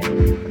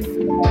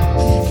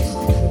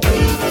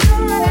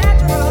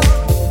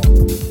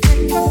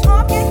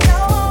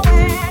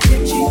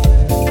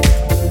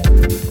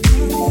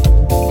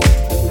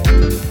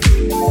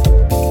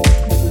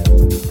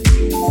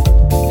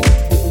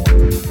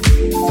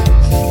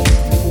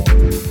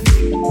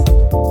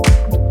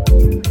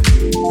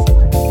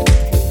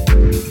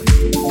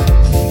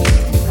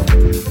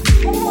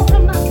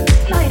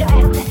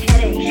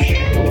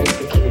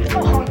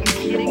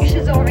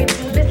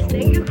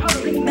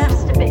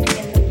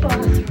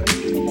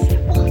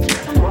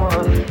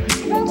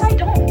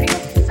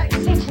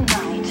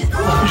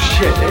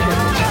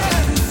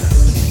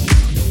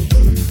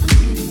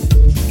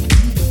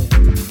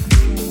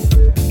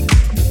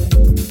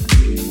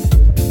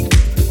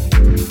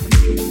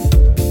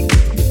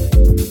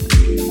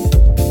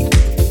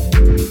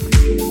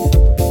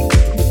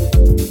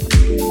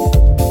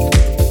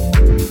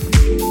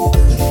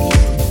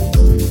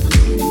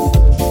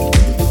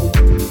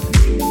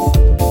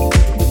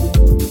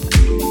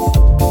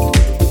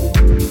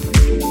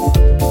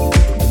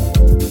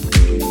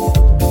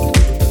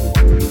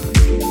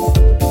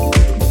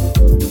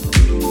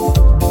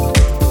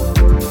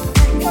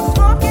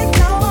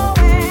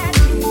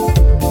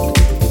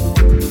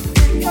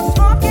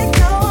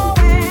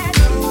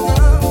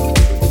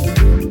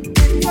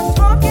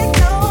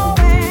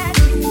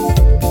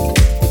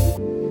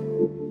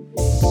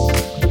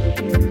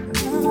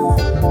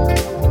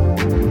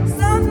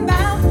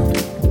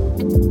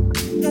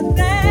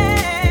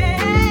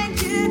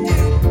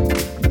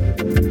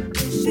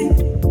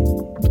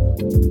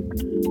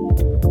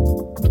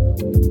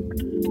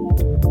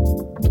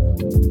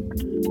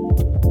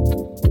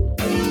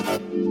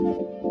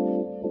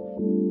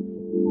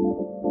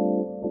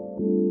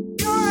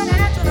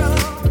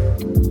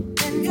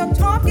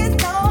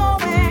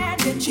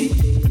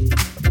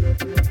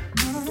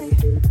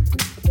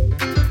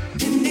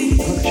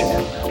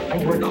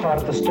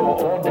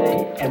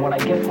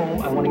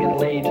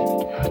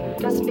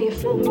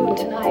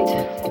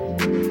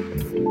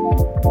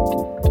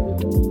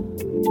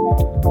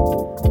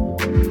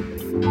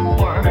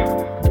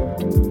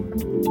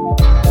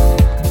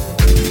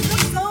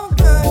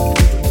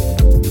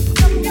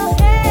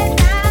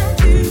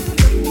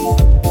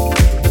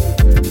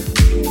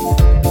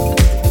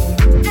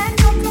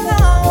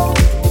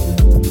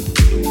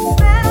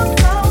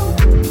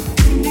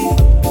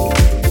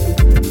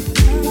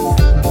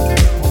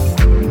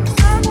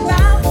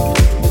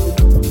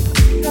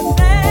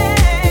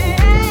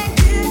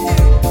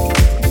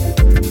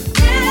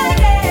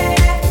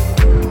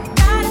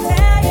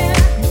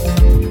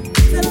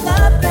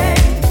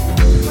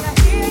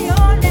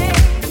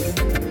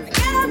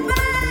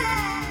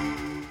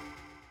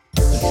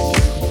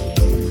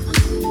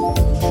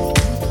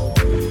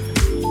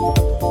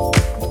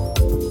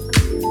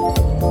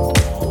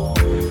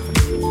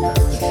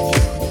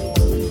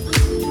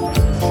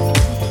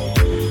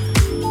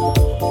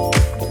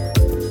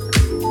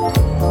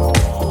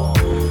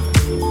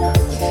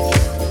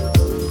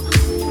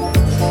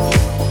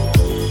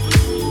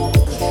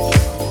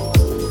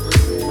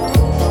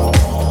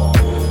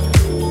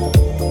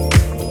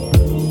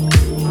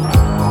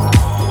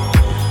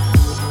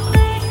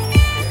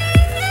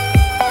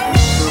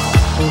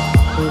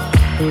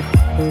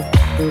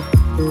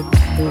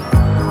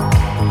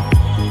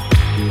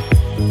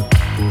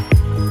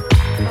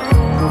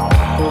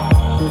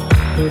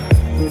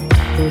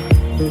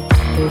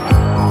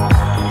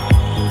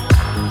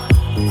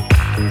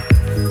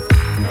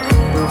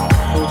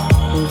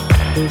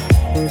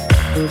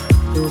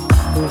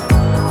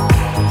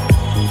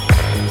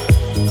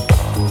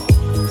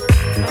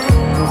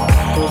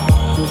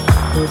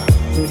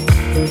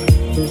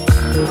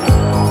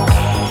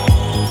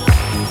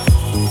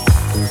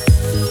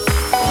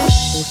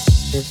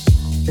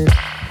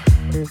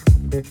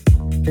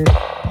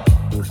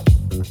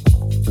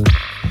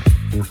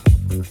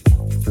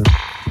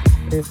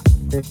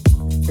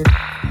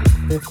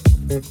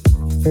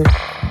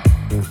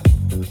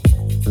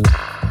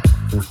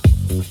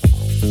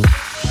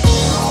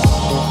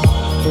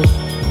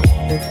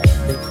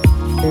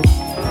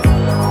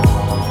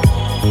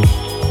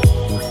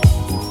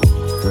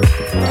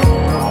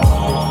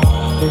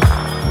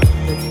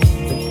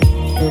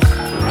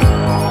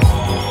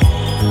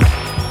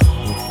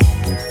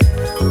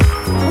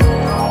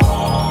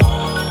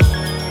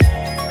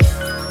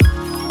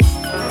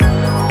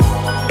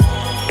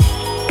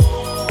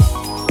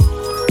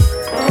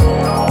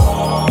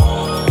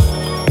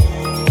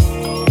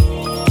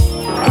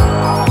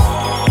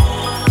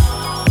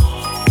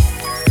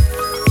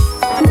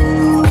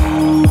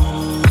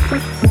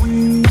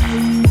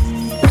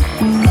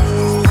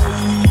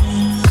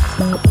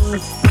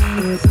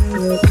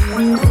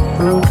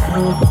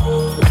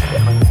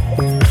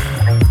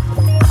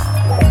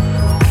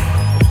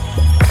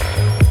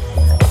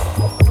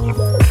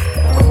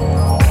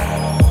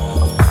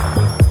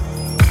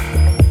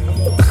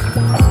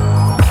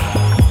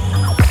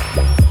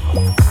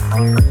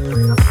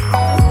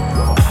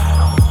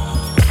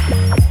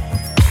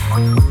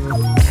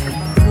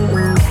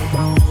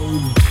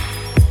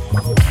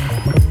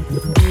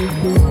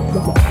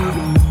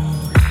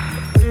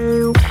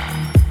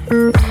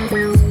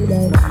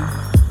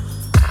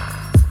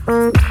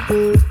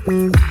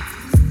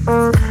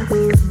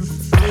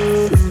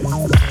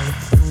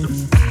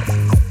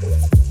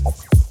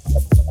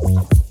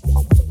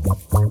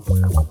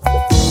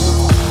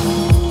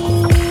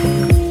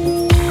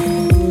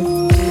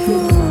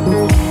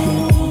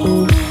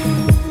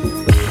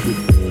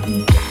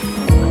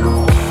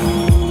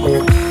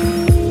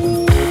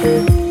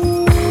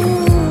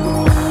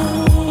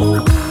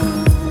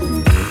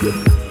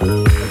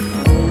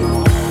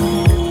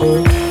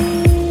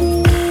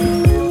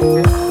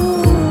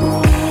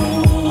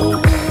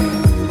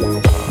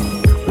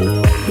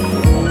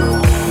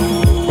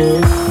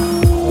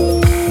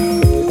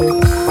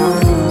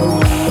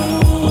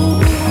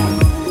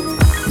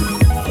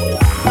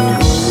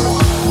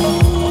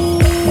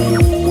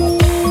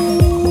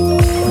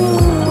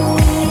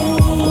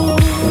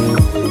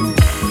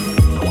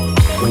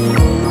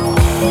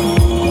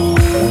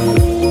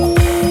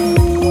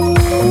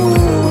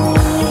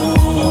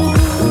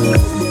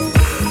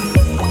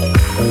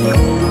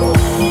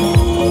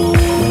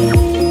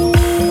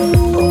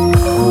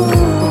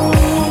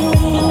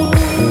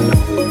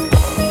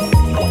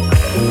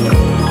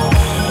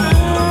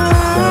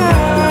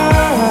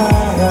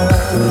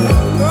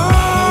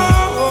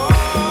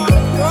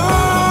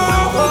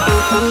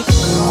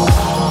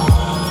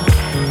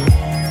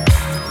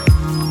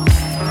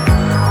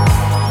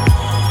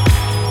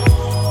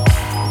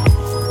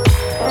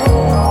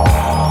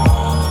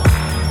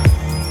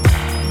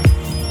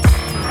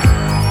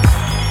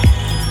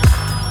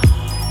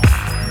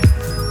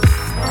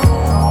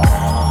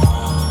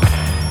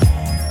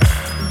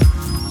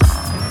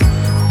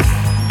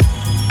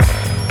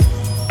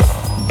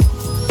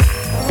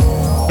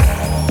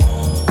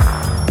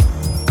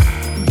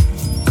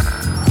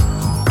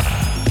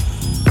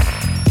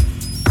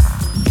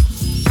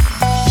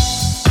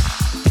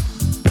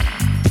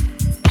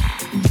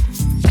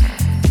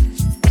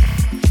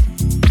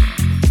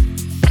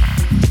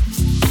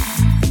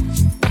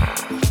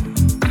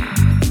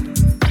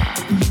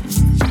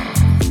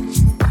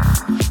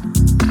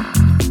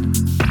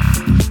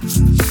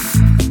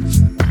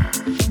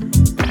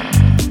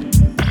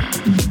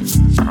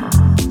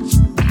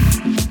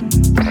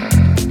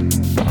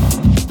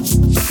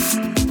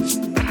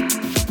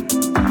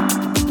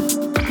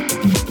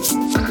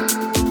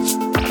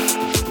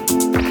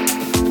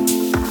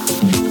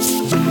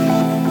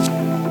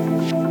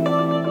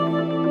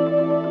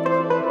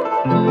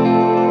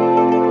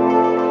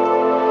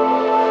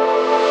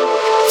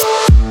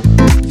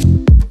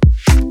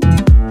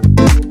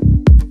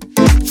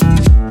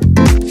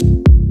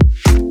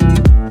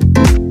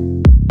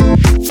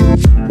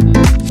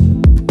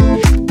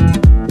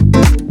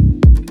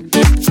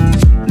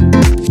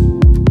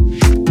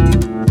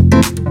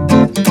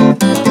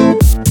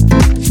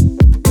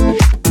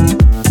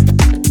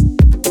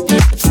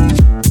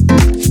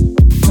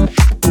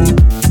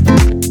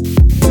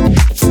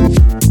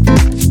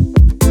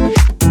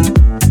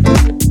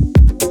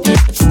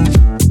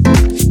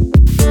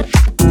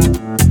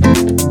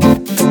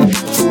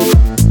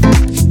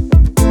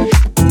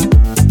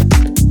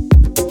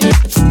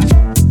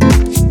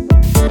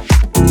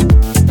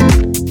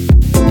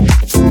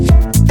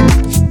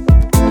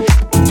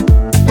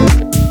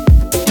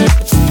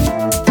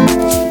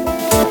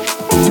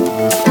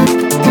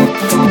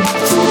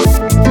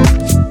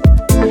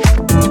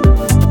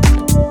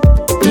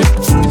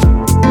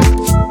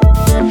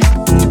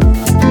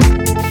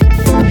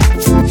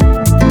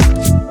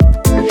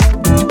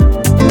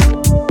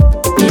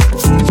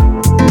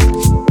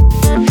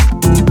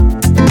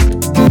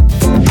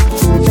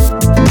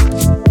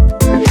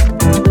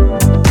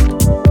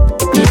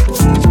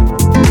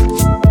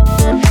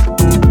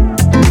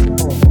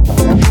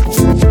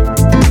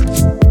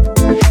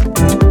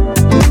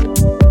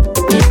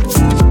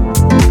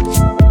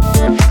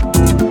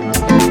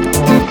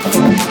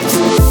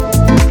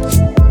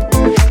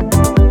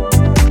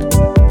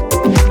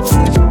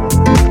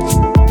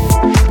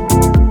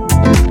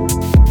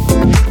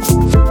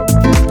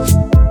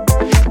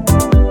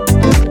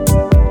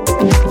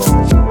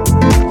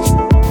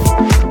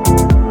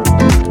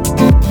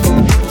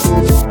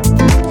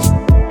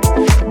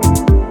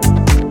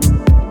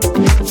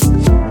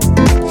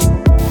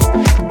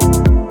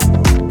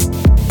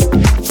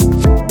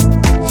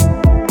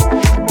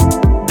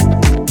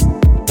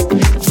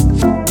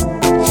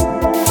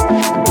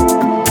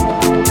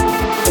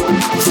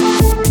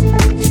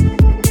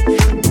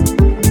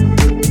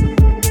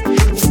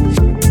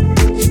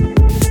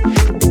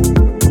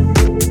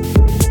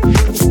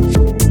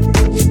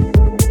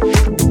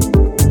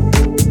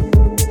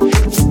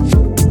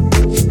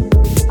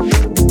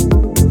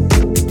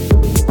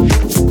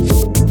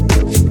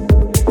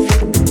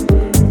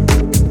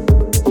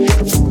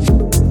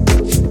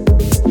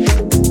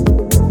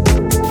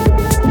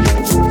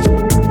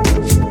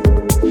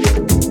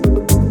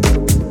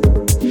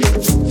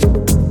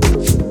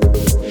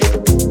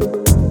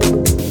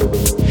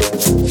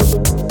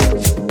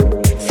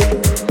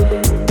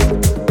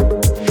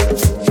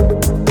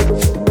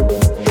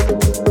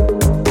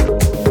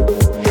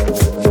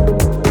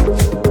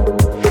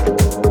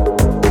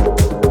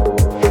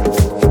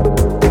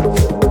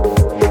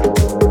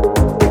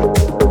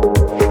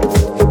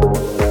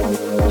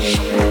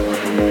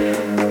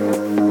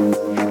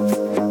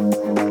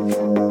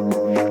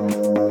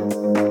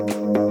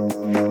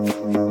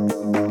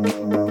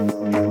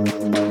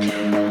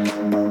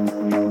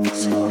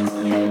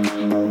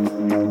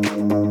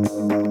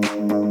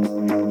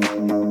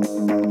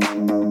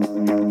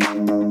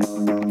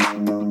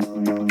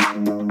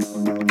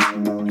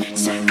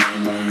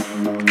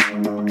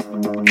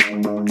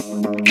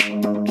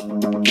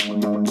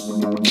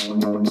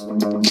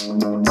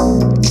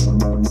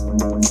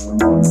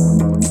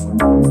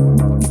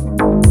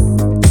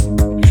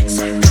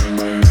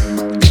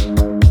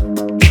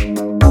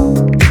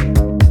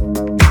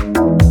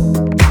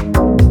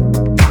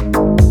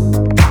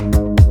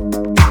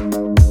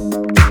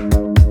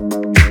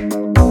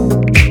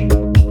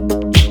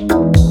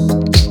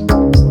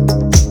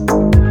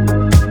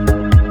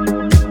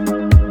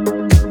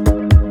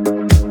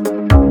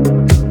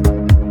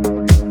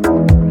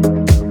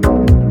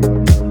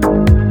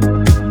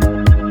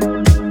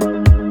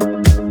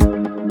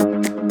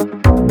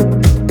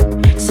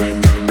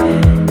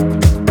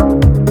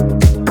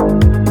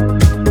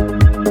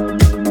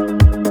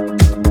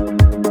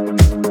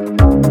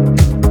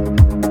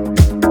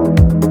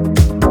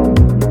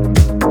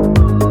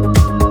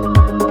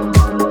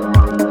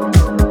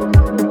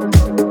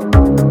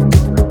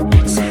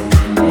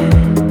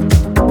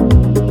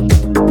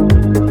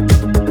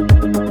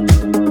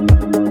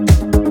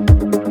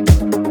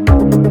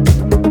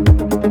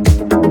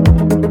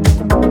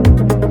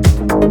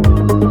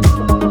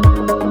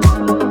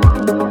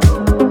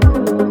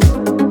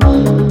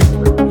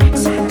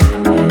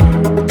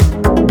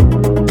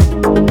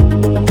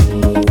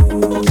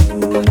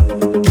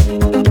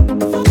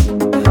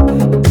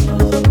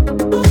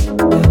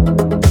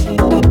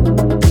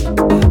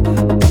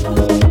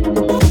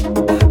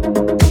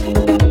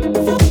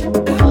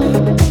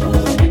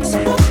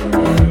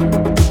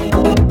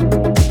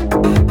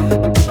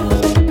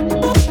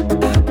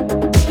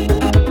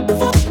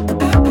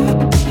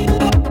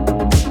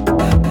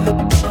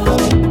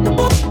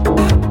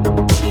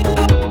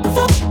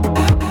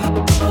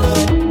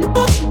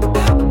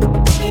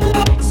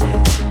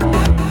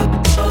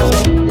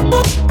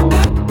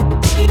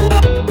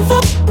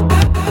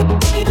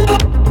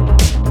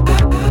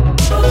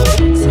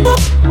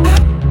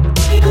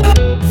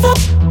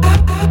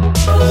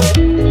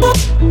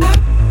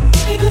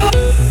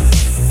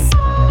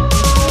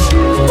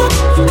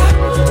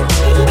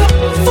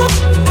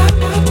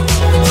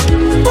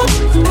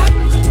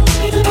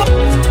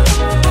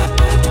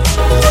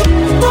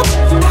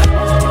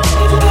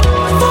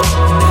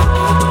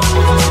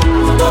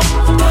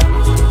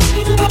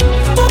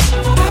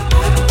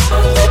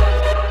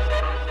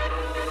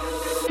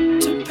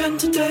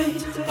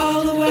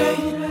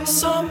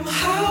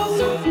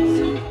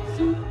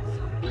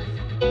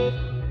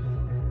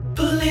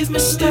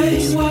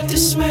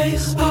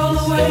 all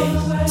the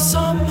way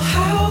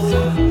somehow.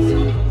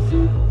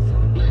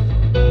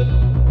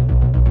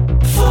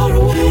 Far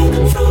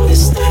away from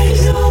this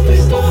day, I'll be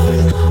born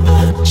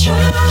a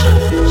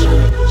child.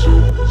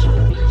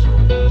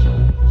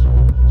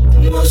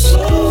 My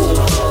soul,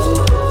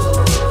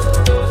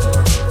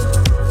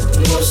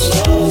 my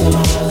soul.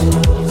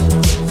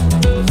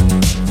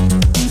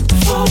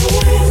 Far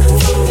away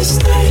from this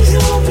day,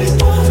 I'll be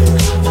born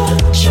a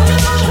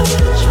child.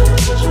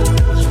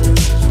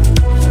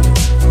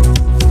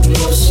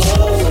 My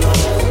soul,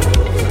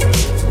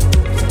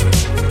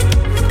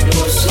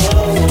 my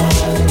soul.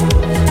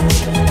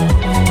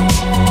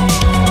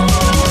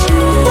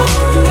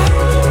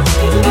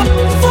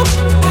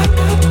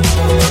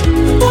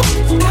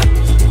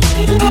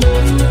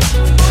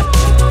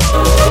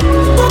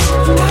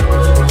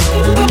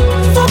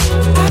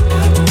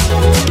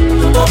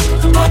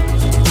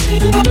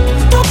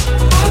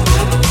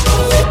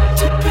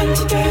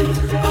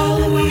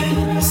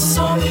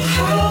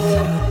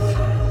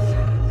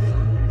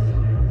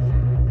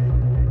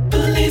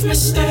 Believe me,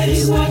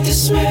 stay, what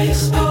dismay,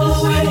 all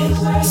the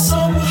way,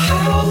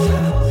 somehow.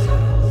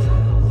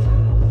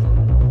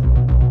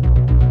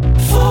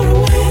 Far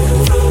away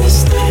from this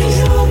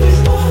day, I'll be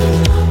born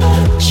a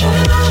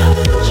child.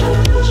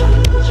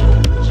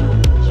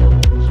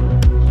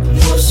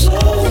 No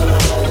soul,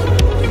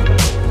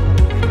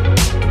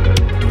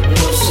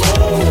 no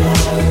soul.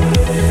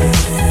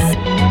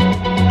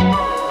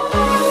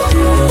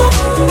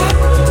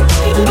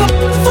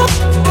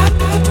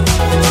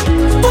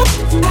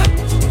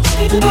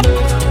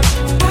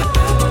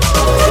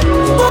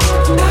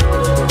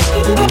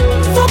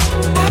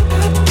 Fuck.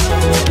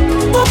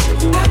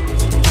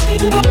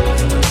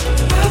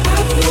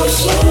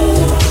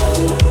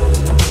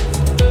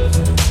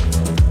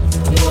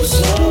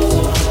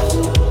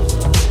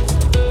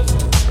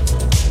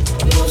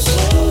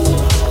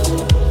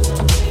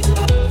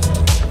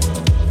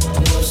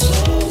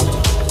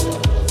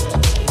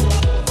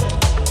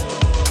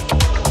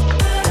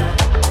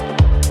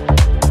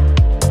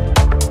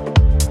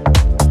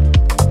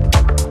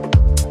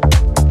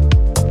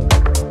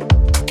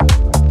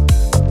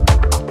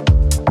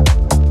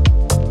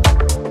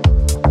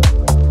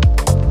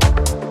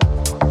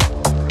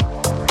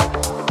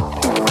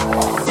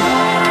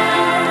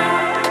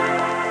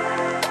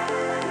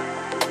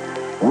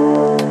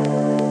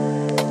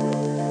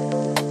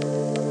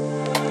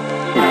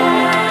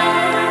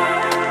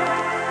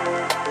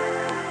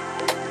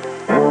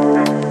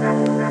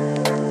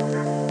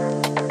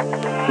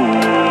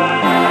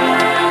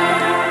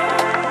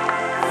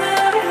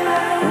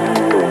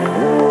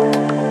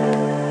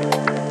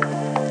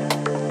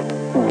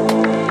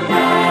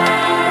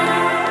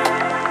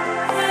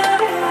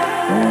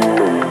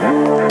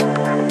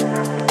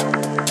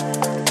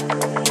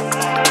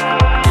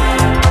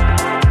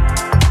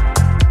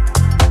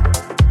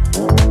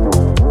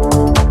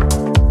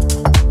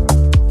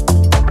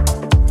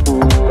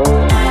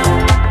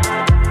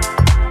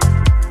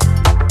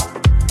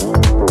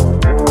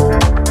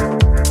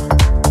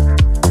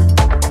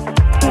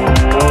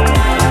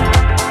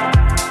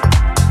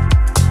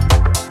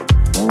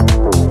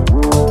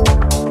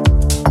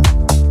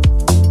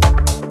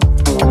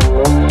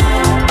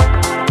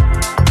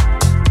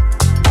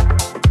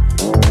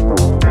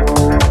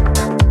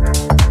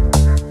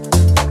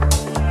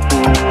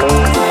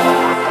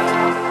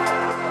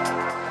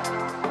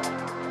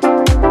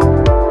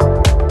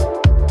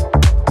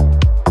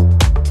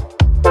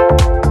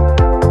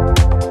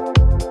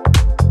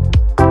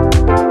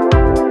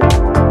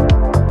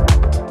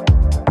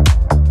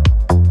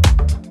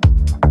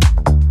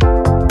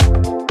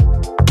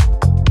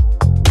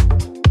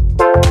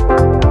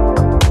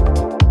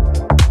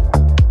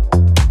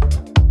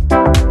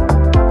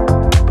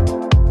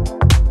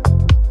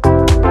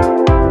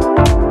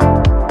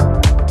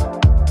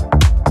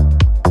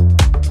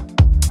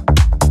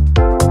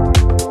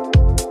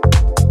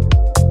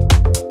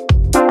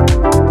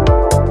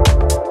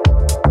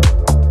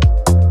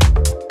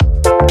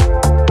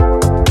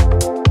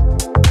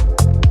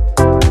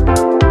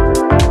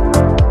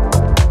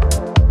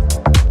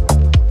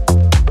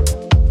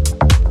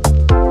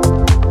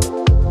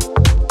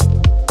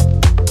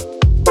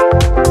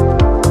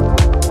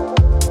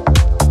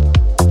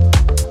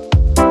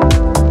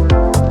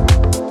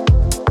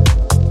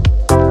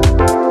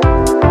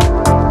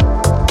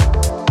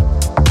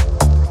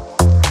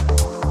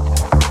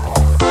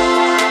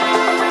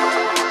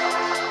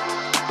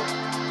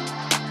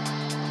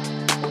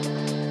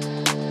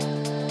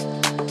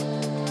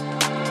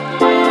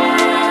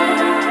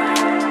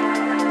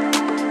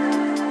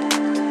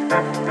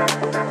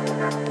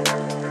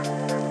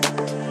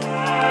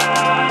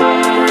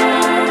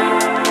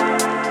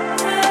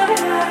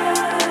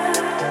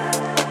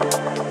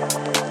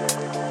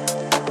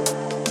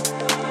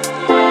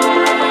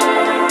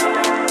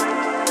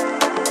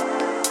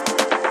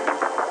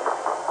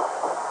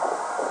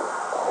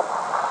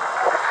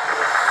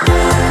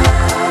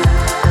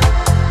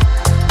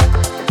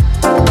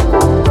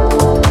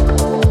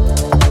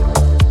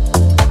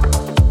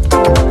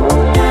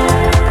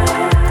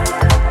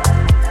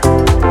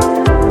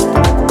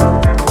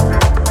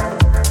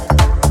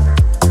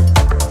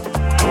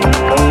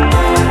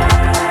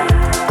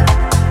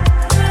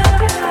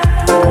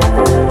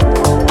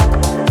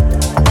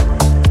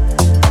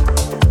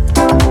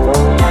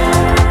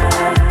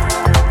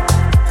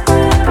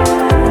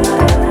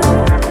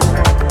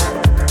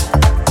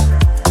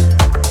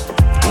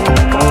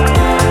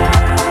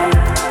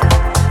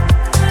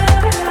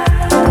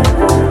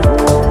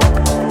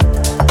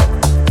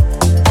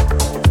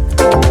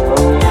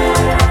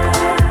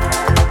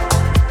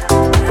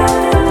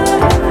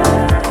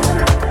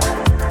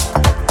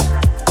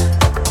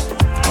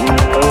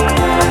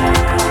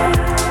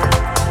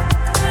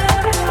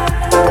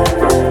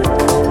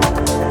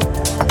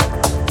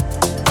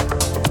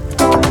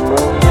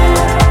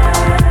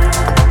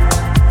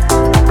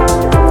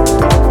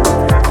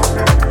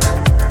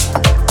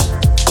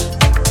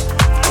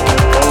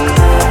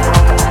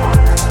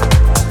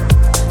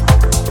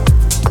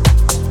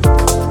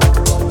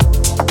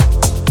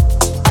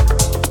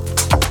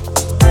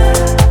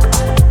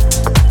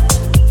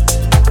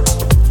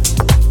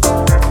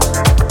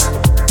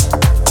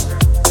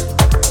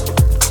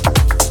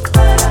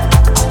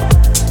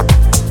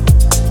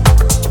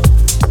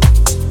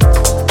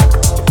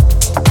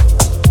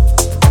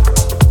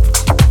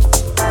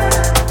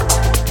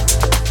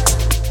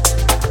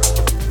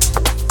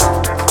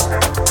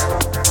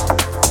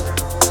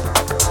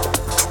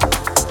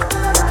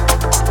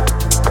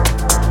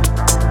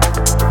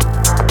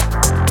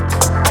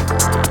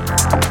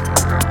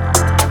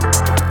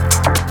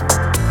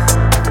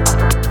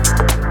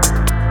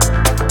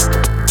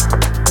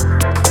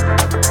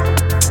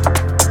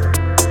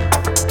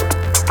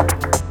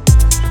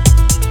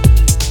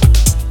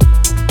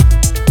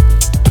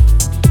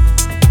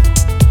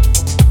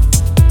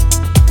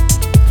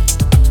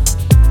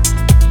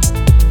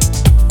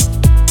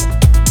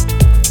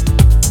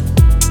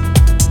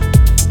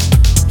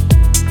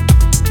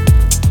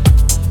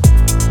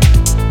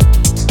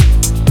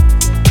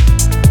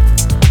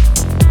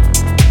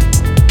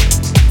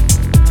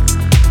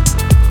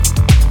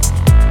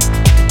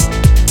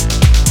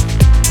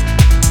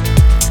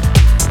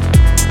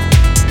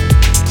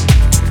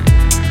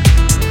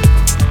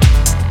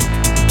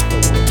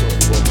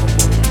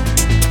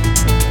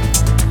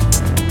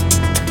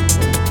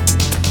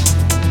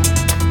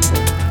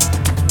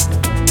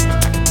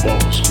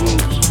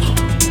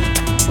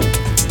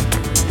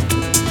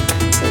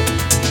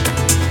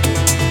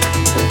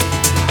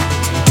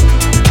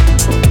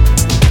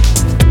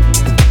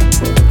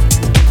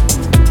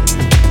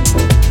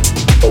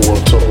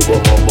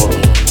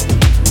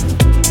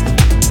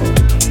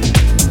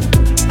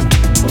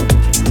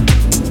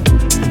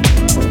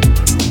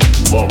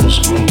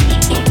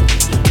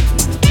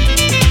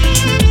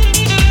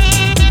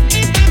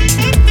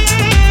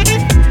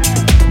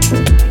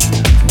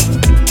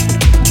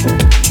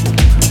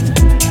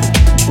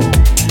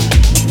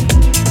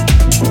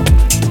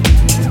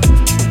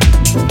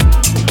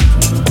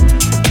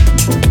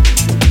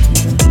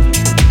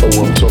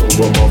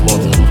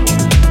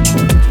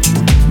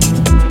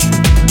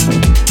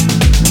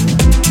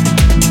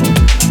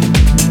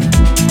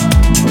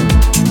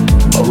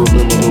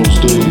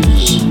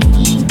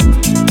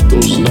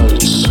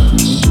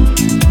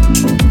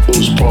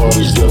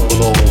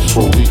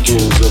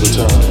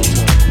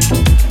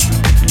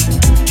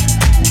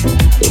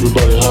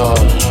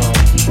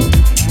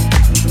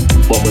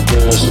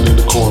 dancing in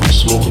the corner,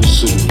 smoking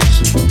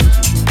cigarettes.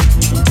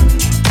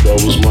 That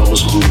was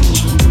Mama's groove.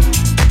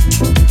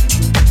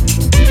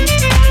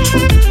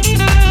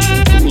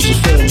 It was a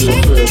family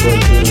affair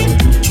back then.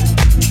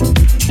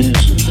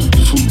 Music,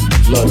 food,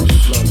 life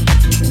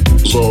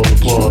was all a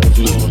part of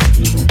living.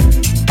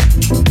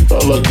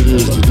 Not like it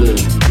is today.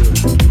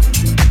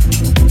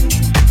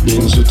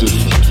 Things are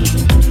different.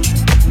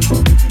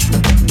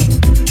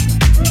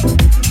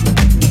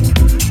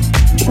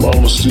 But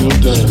Mama still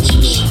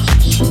dances.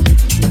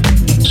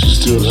 She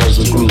still has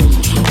a groove.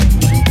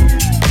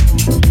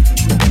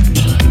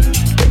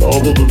 And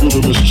although the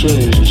rhythm has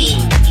changed,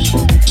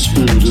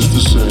 spirit is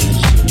the same.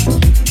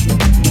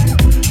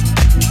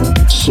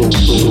 So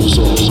lives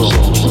on.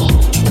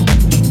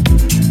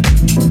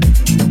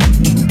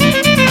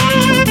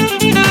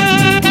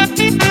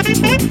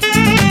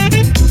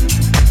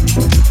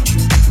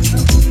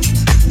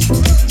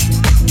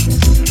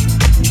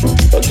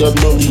 I got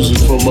my music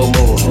from my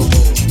mama.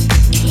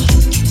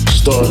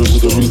 Started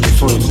with Aretha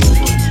Franklin,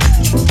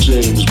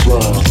 James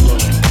Brown.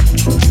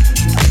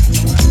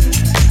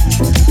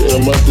 Yeah,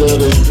 my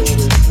daddy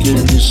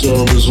gave me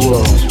some as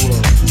well.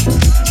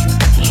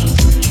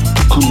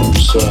 The cool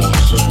side.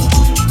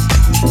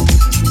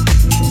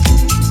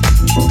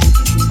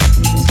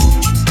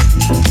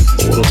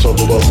 I wanna talk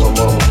about my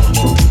mama.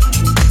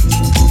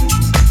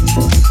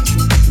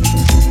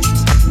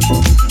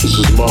 This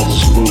is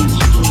Mama's groove.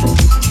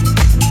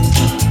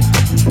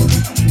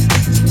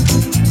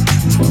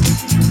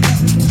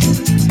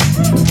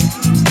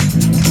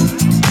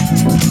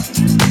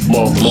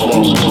 Mama's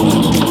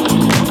groove.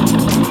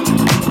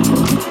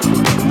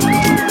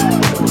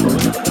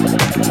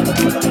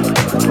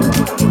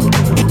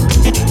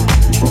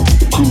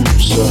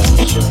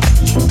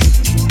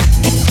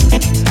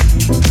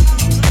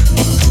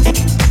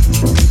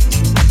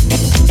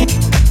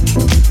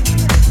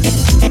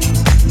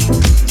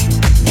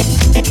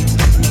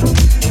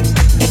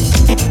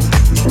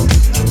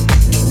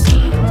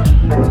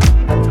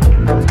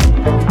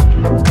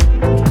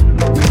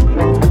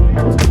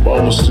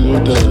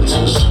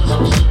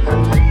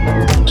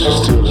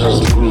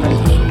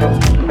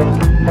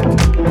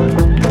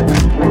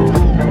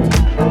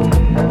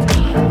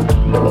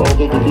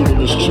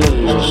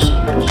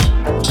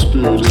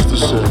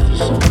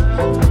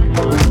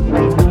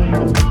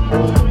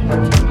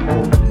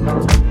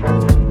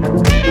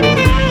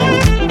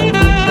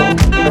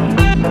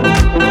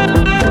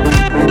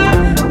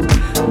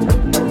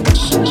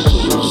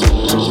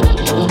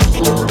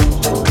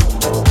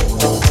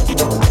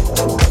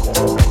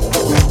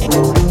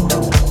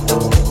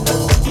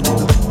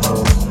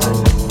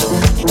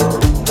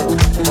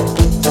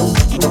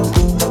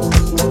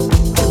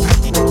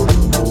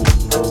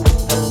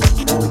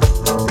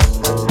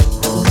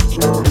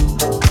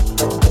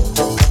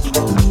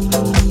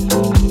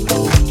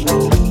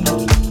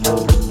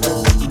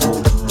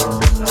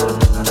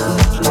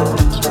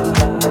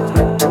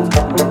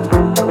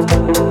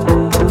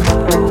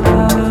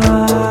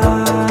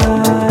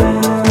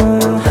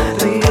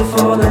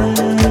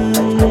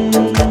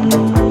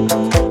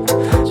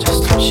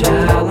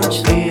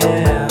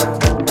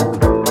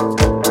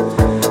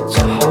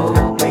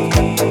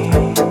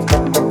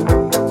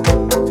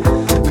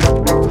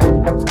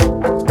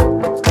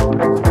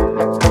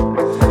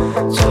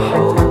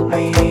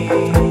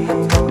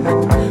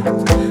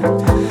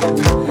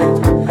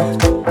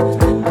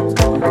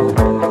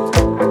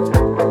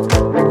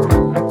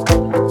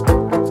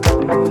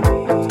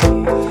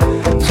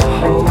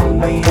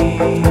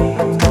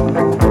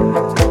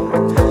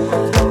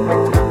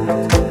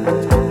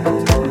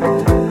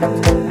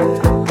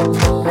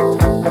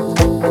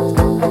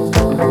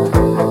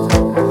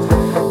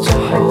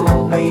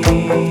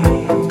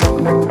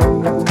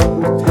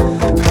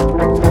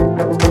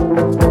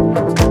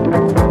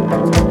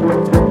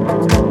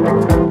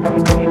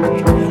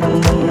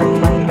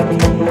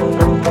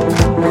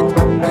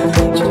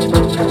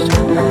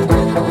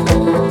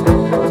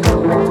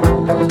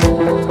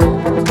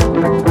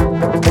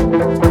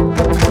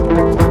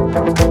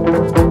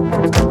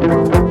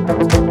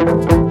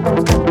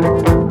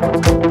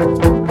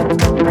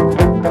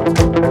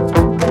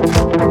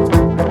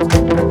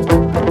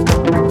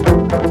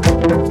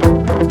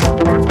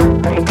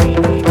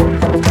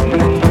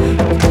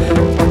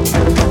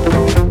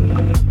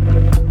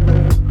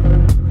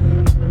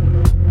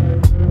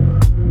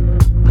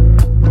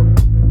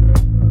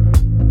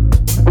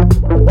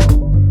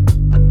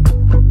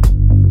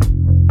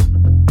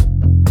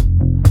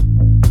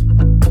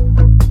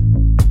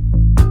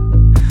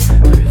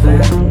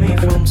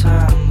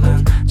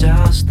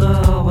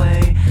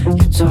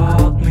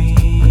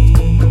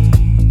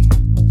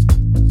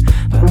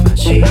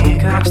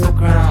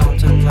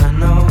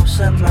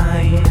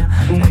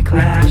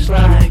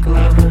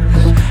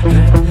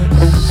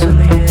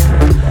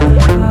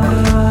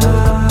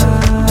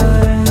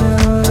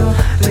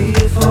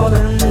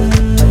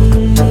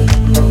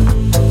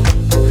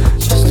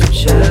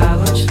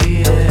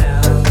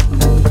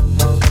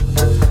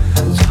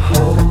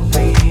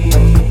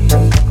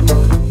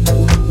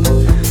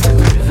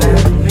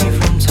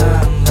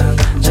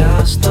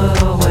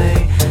 The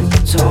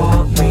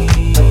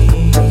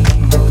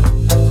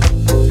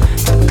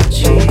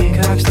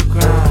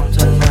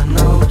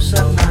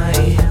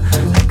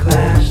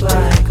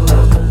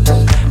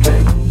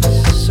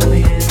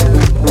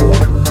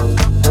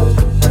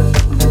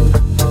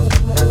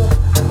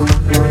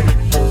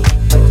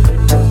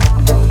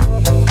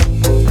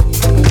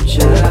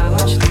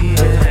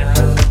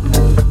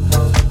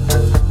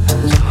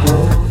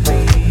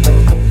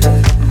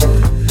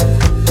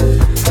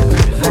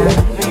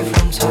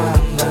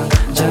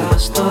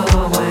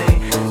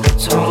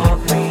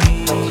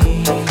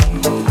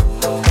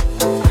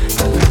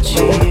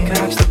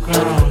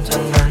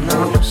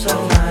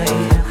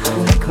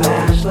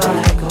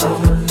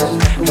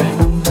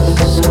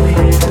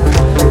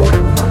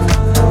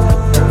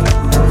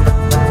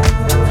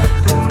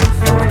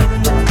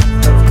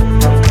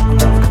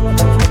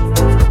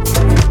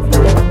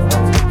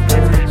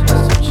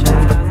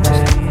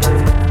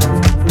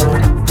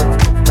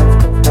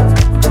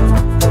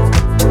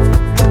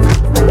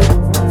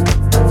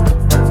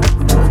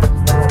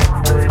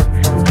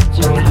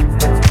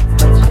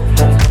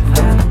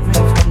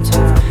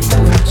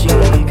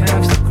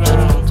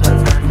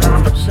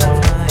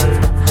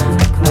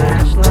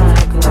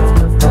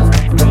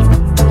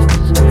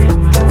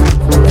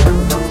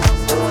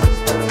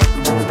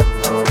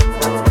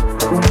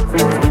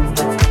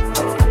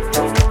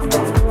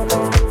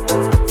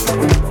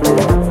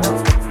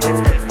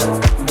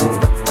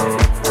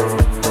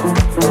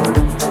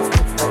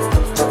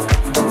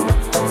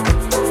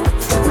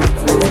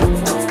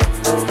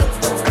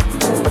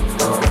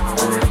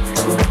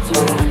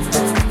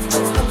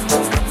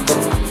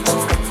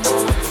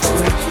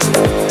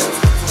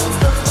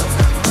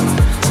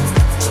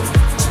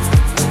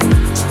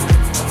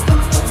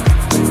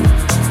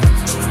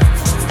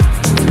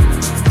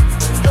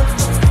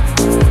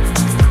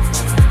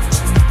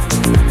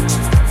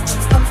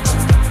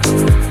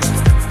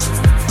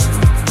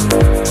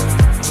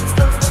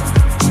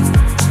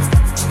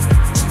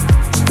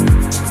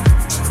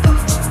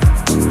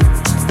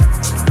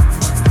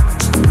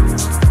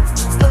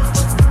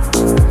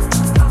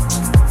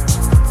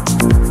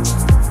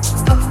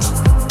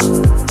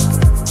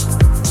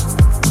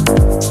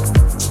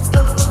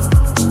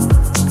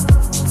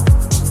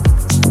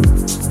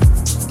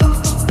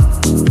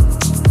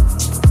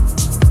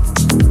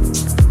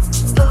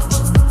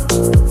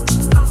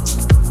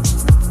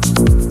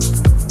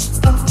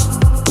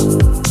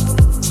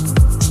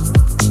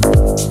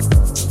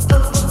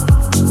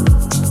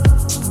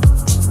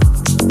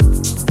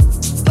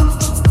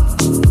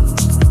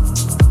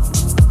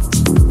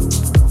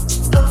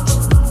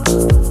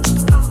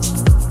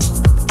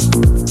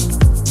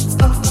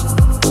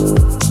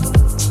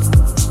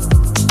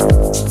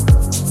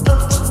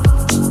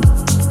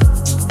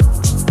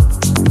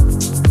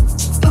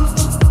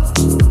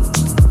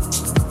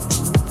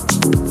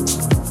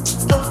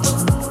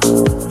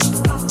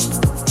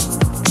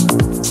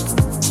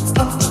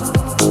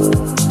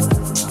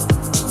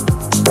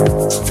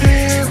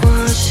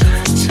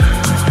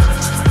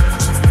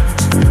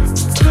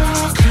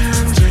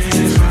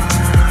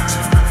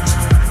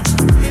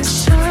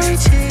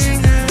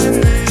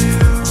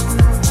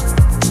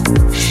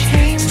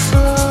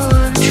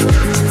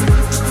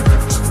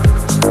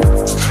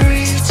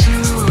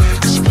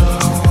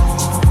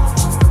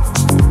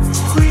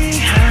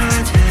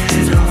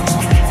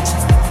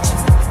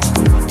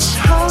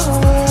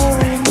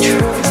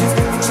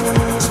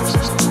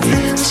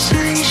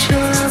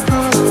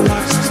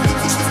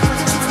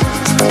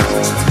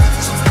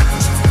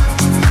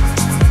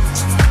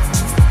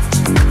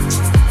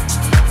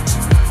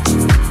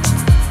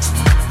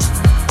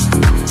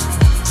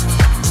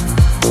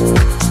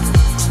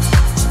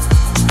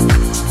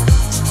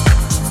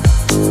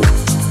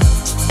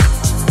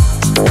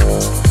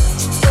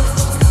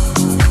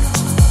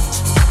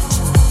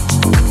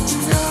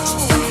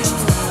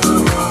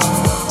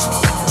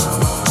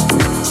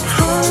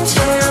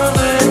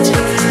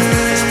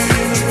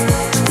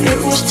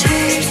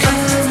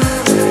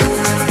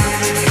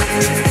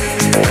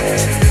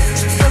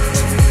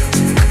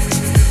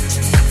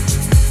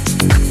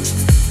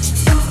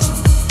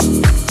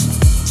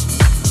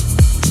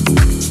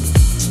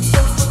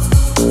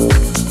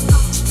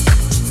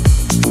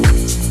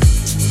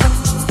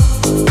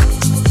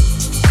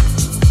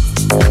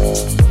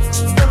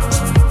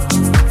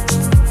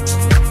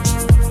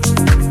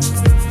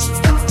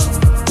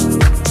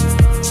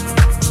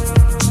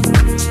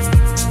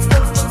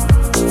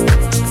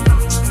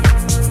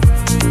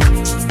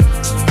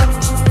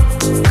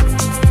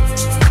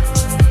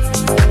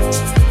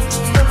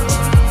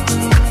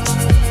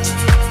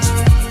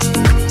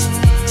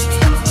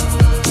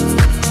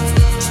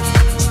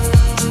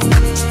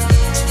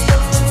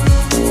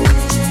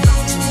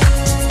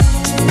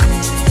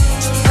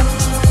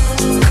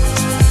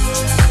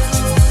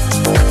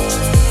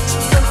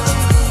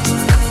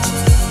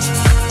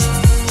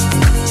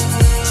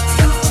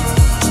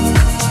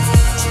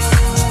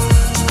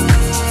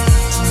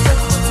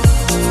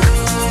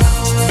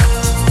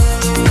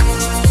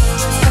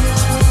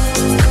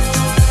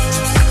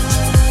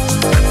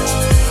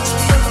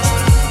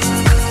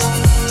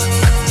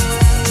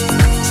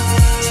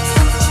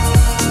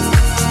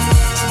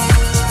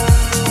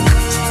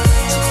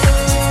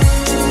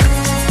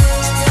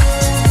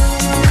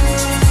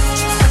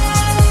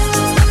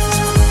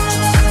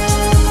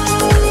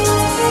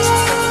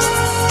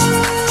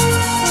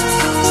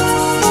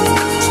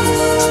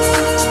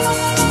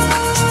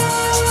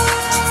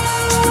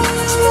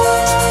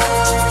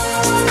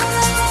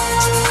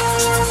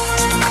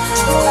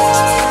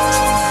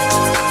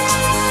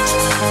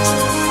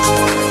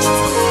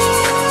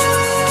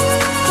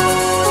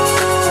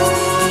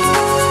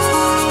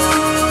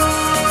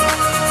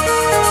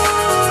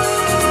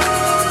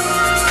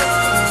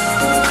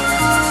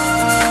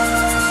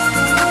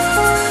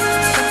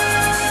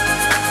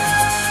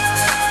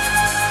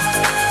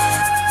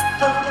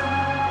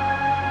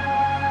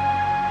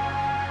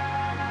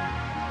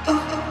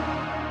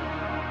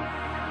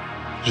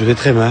Je vais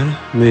très mal,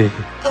 mais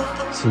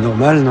c'est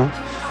normal, non?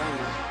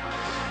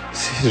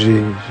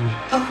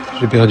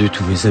 J'ai perdu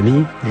tous mes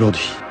amis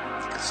aujourd'hui.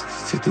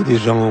 C'était des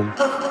gens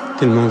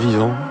tellement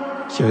vivants,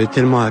 qui avaient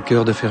tellement à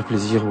cœur de faire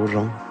plaisir aux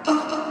gens,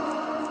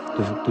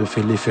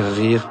 de les faire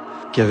rire,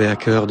 qui avaient à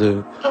cœur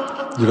de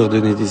leur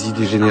donner des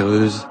idées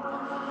généreuses.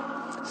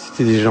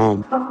 C'était des gens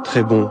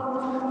très bons.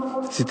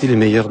 C'était les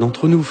meilleurs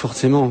d'entre nous,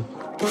 forcément.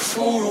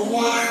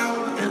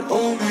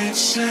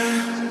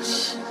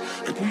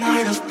 It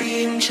might have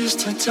been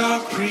just a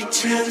dark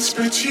pretense,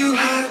 but you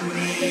had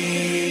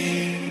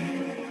me,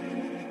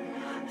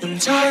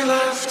 and I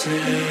left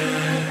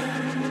it.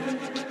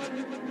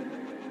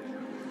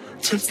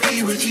 To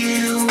be with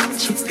you,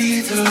 to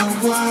be the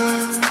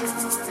one,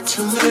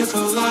 to live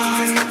a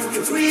life,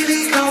 it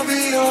really got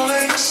me all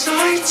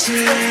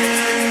excited.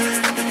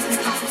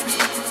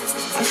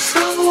 I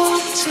felt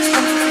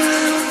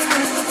wanted.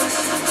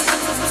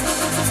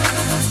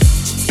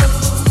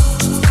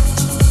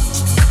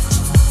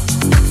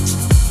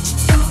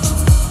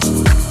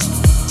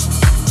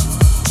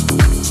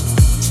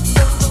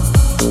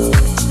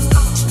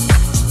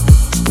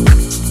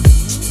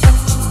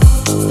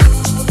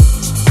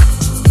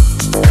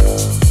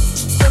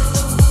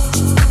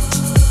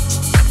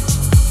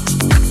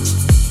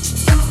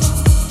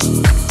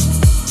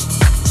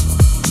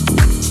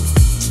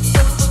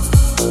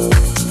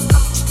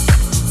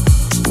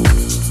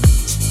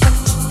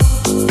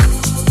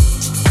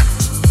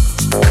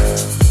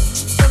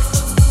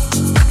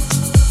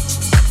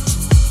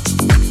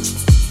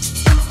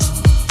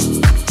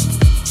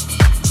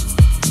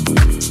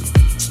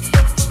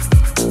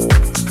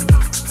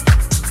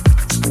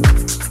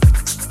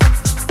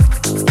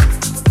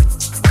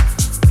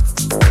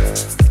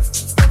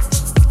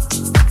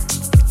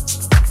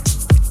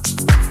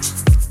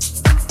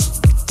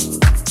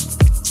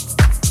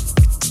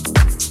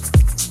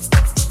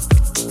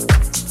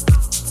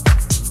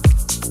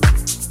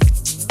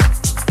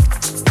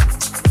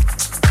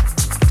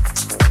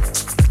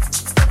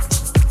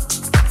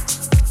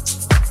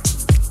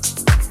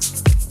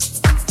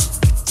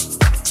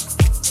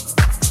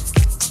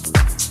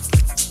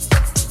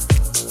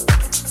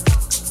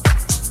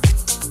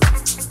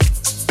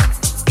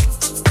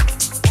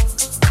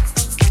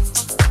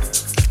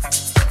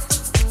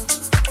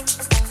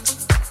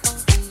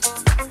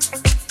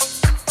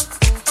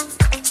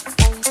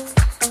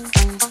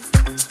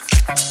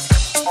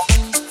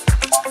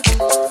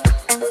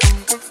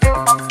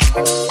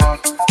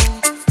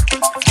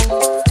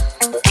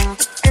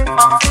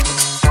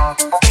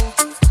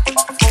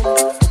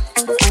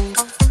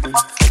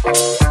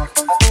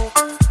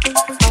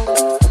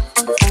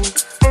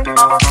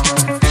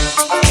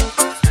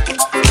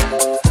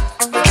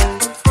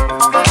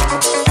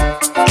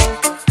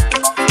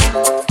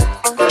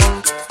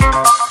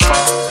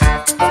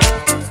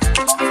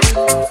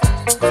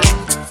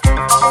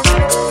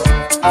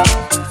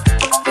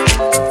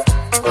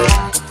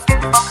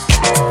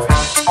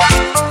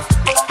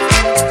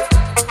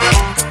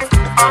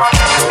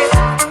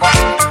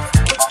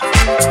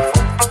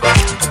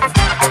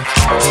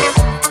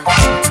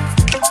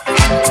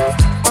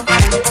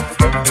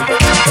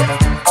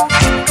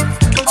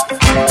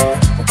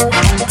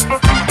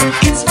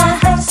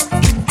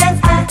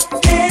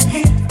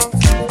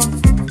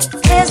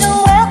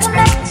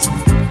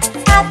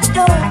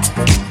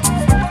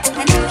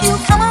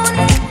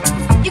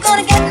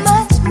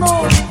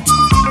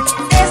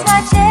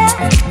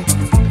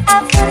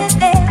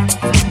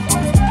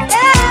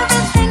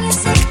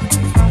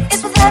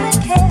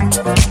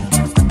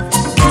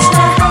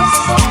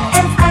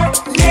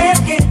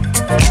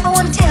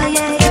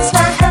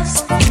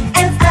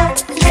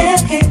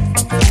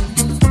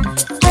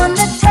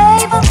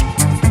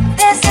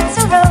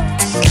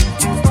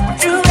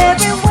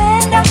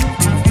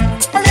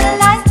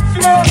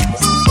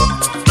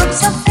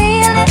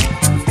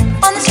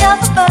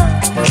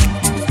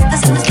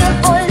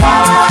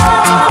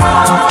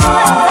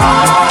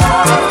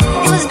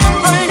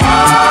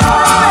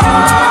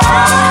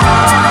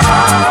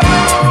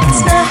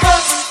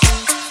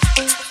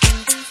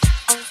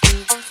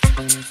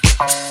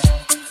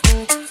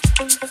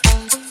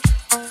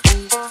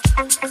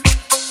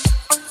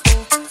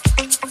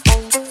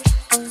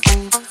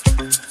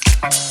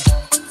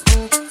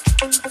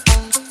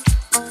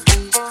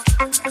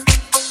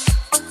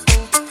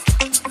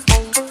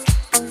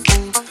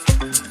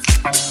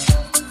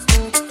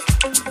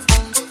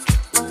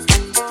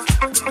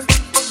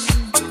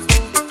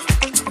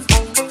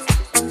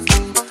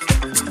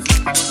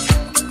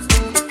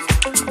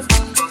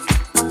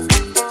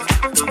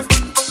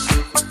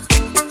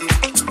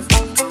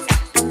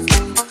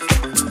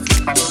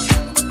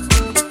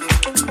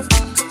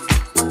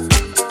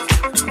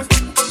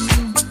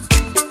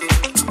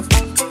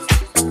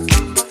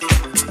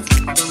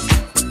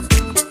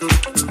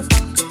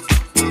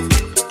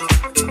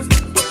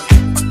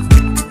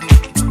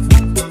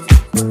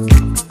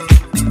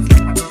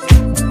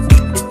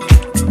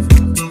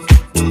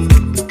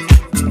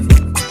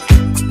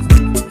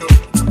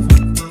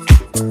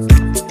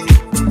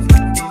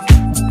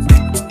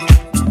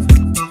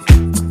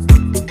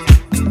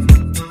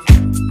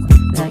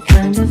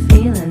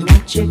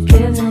 what you're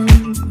giving,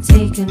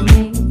 taking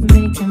me,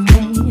 making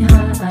me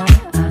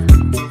high.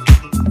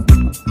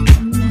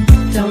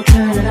 Don't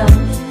turn it off,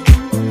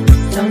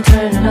 don't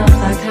turn it off,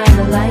 I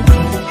kinda like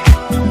it.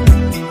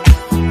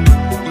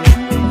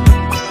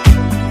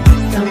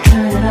 Don't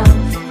turn it off,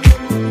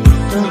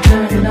 don't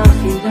turn it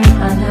off, even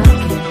I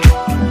like it.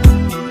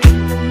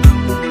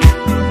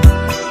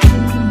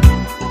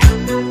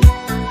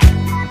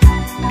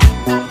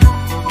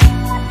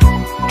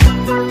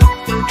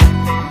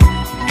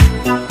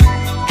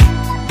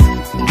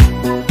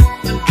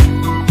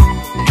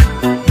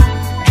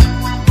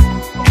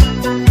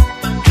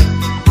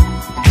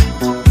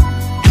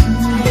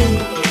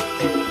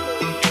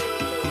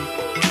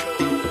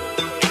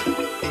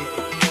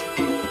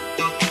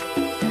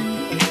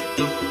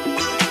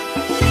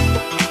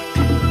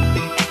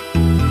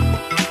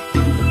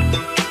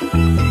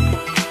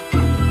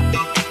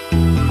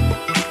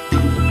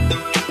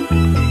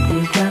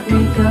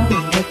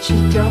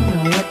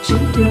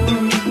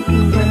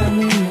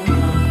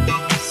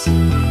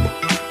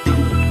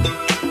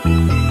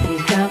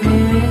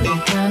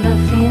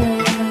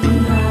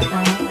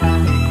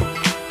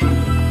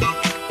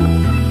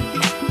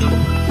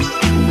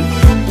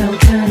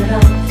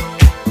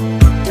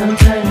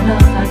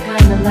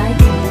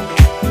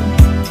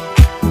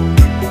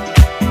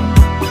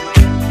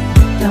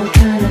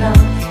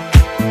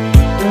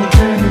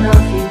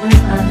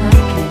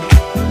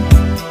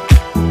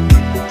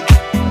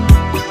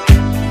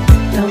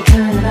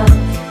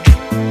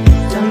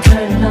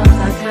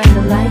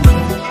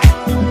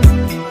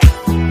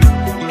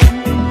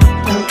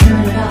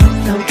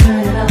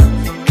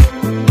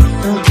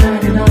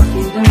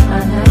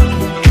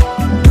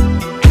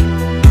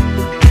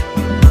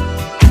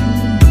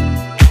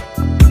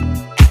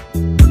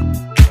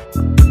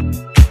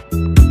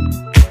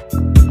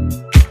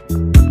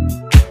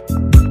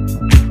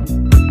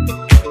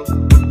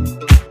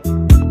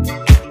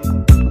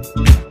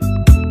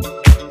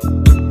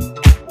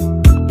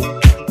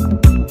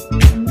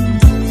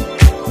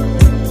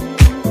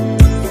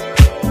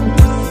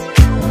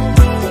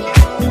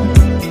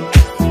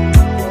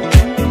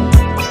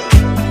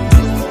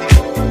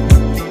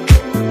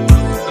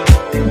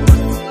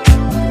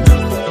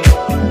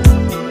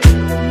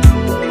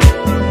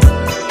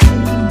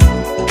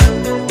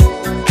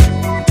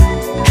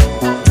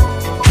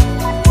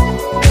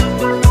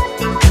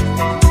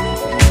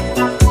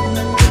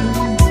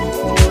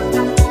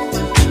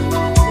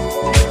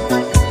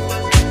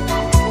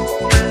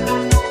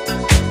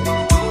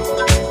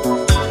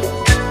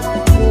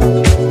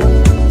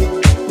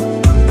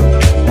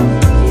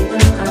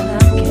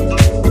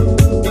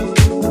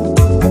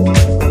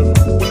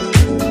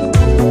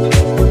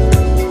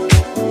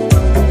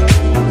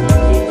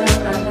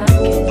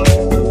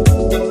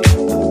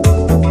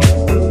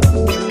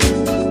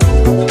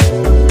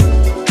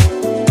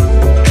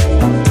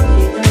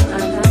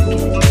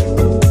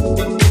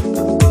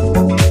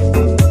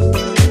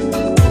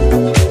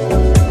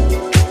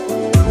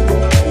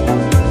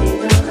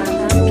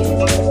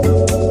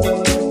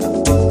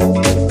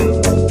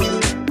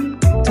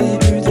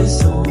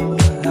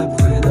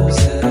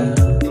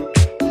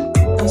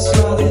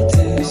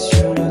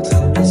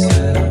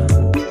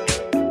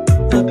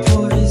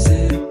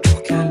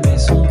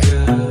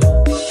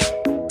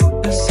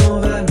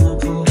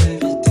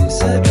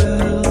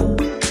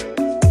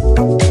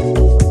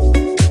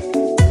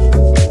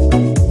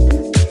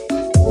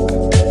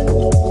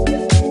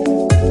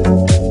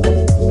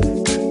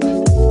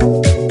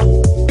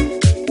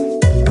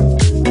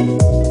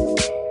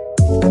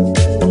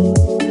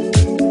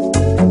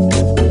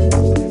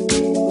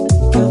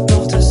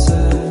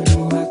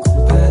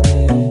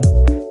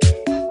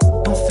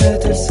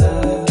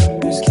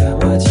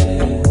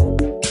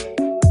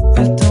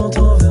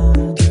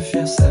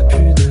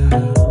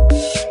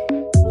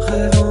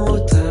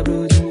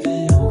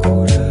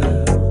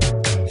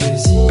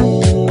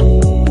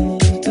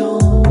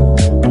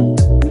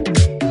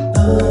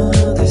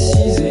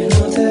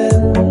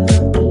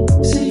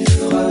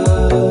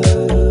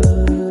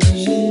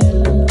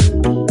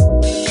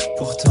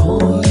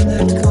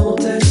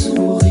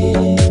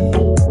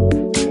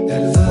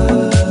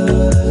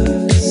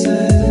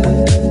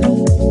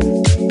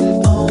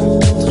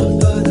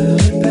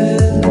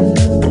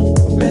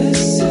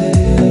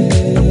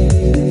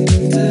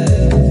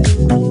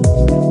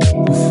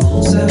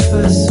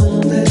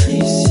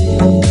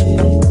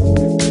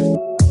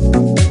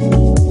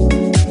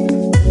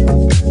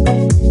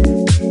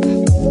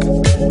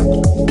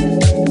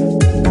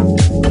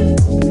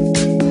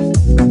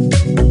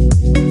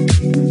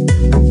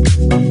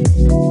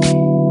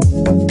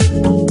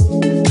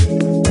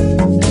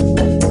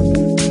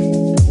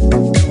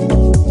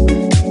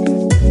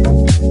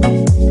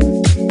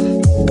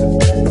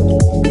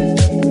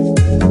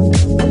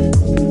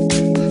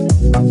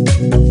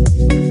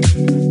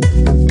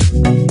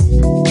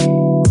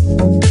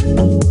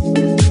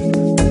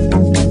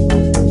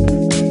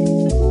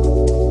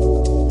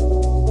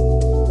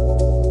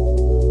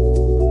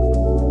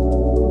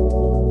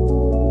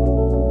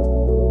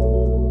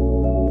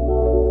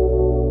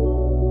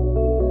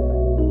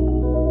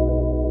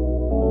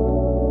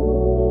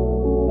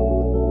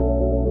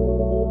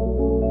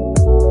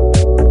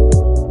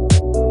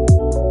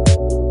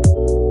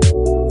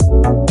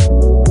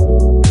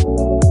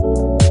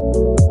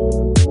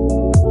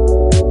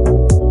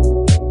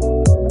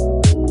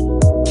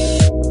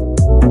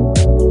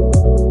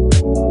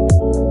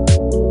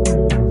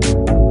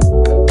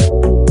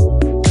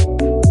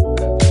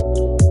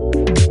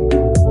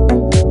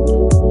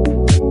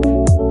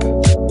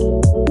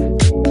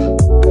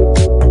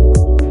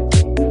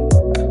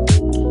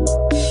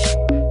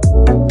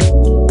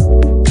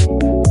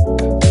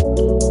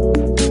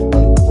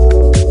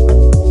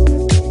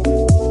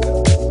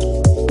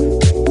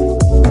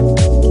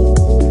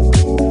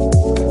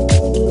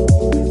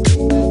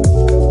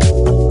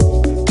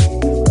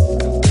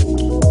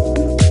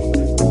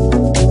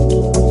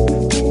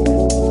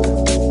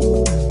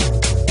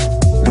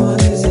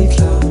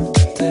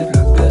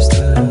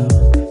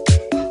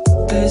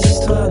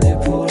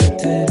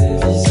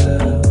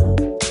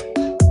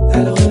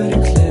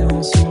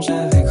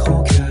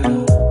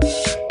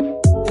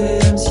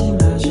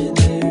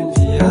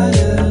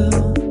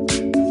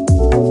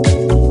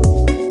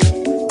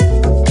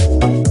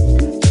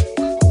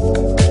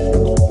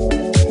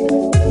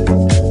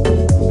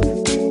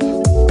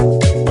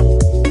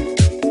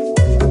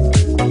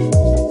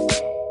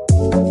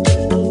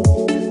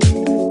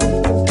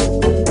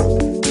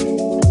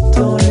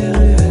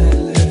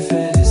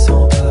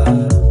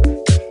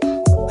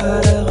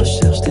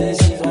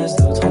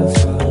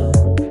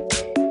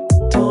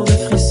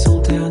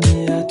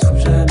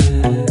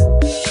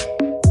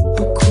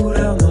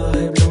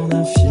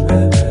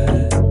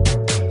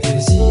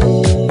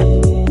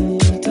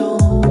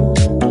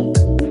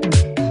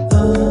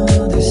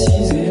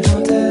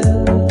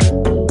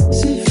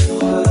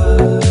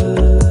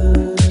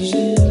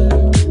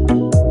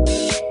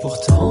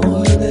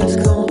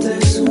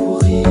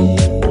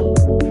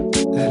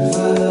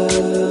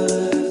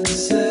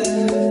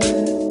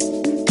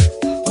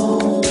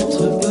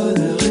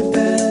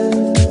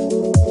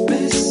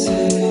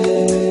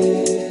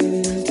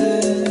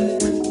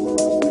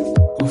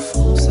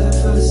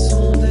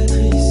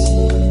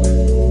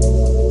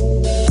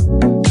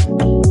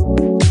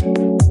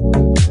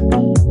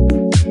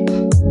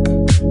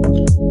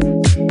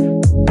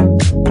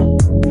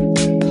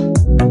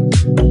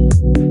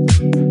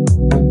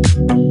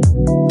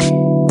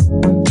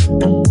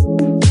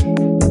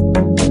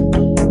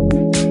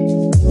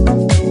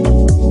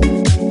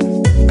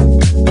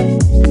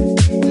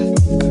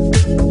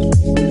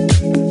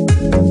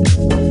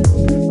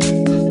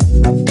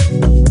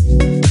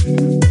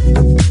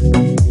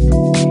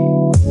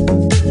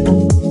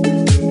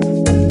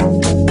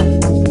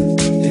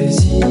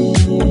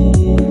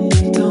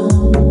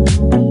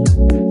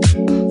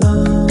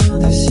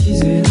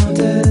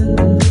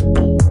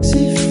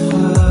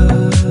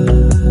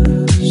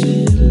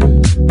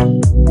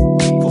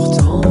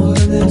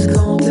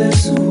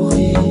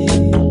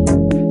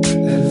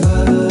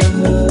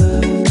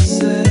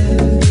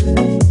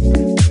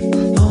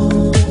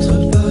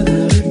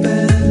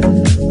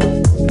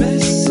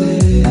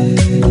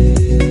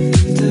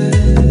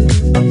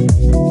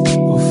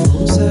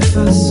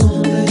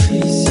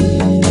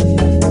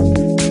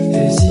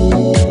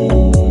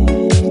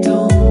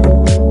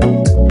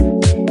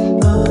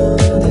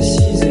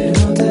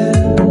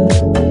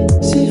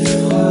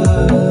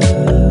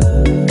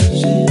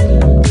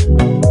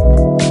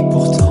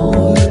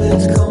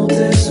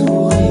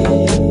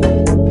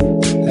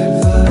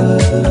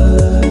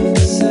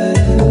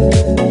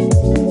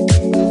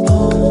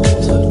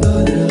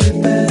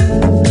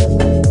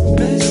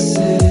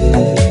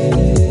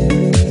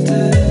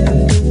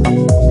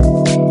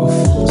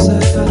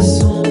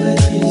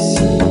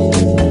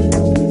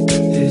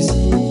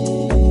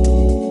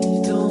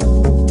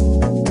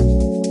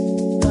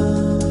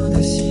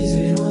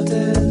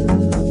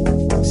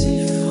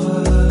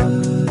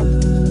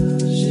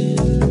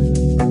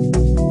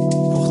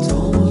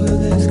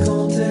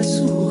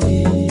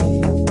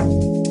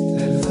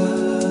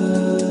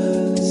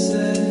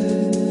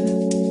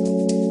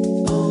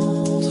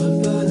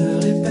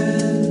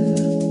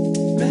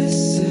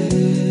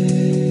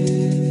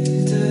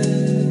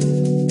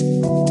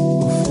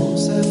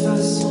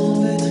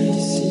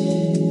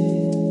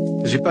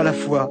 J'ai pas la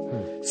foi.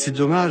 C'est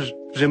dommage.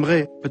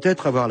 J'aimerais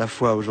peut-être avoir la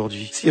foi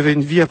aujourd'hui. S'il y avait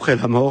une vie après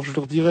la mort, je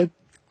leur dirais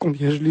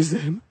combien je les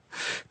aime,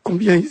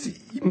 combien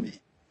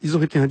ils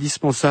ont été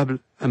indispensables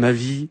à ma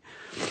vie,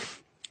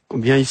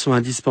 combien ils sont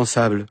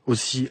indispensables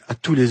aussi à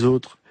tous les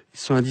autres. Ils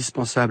sont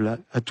indispensables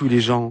à tous les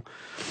gens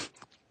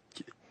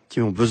qui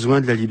ont besoin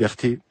de la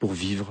liberté pour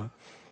vivre.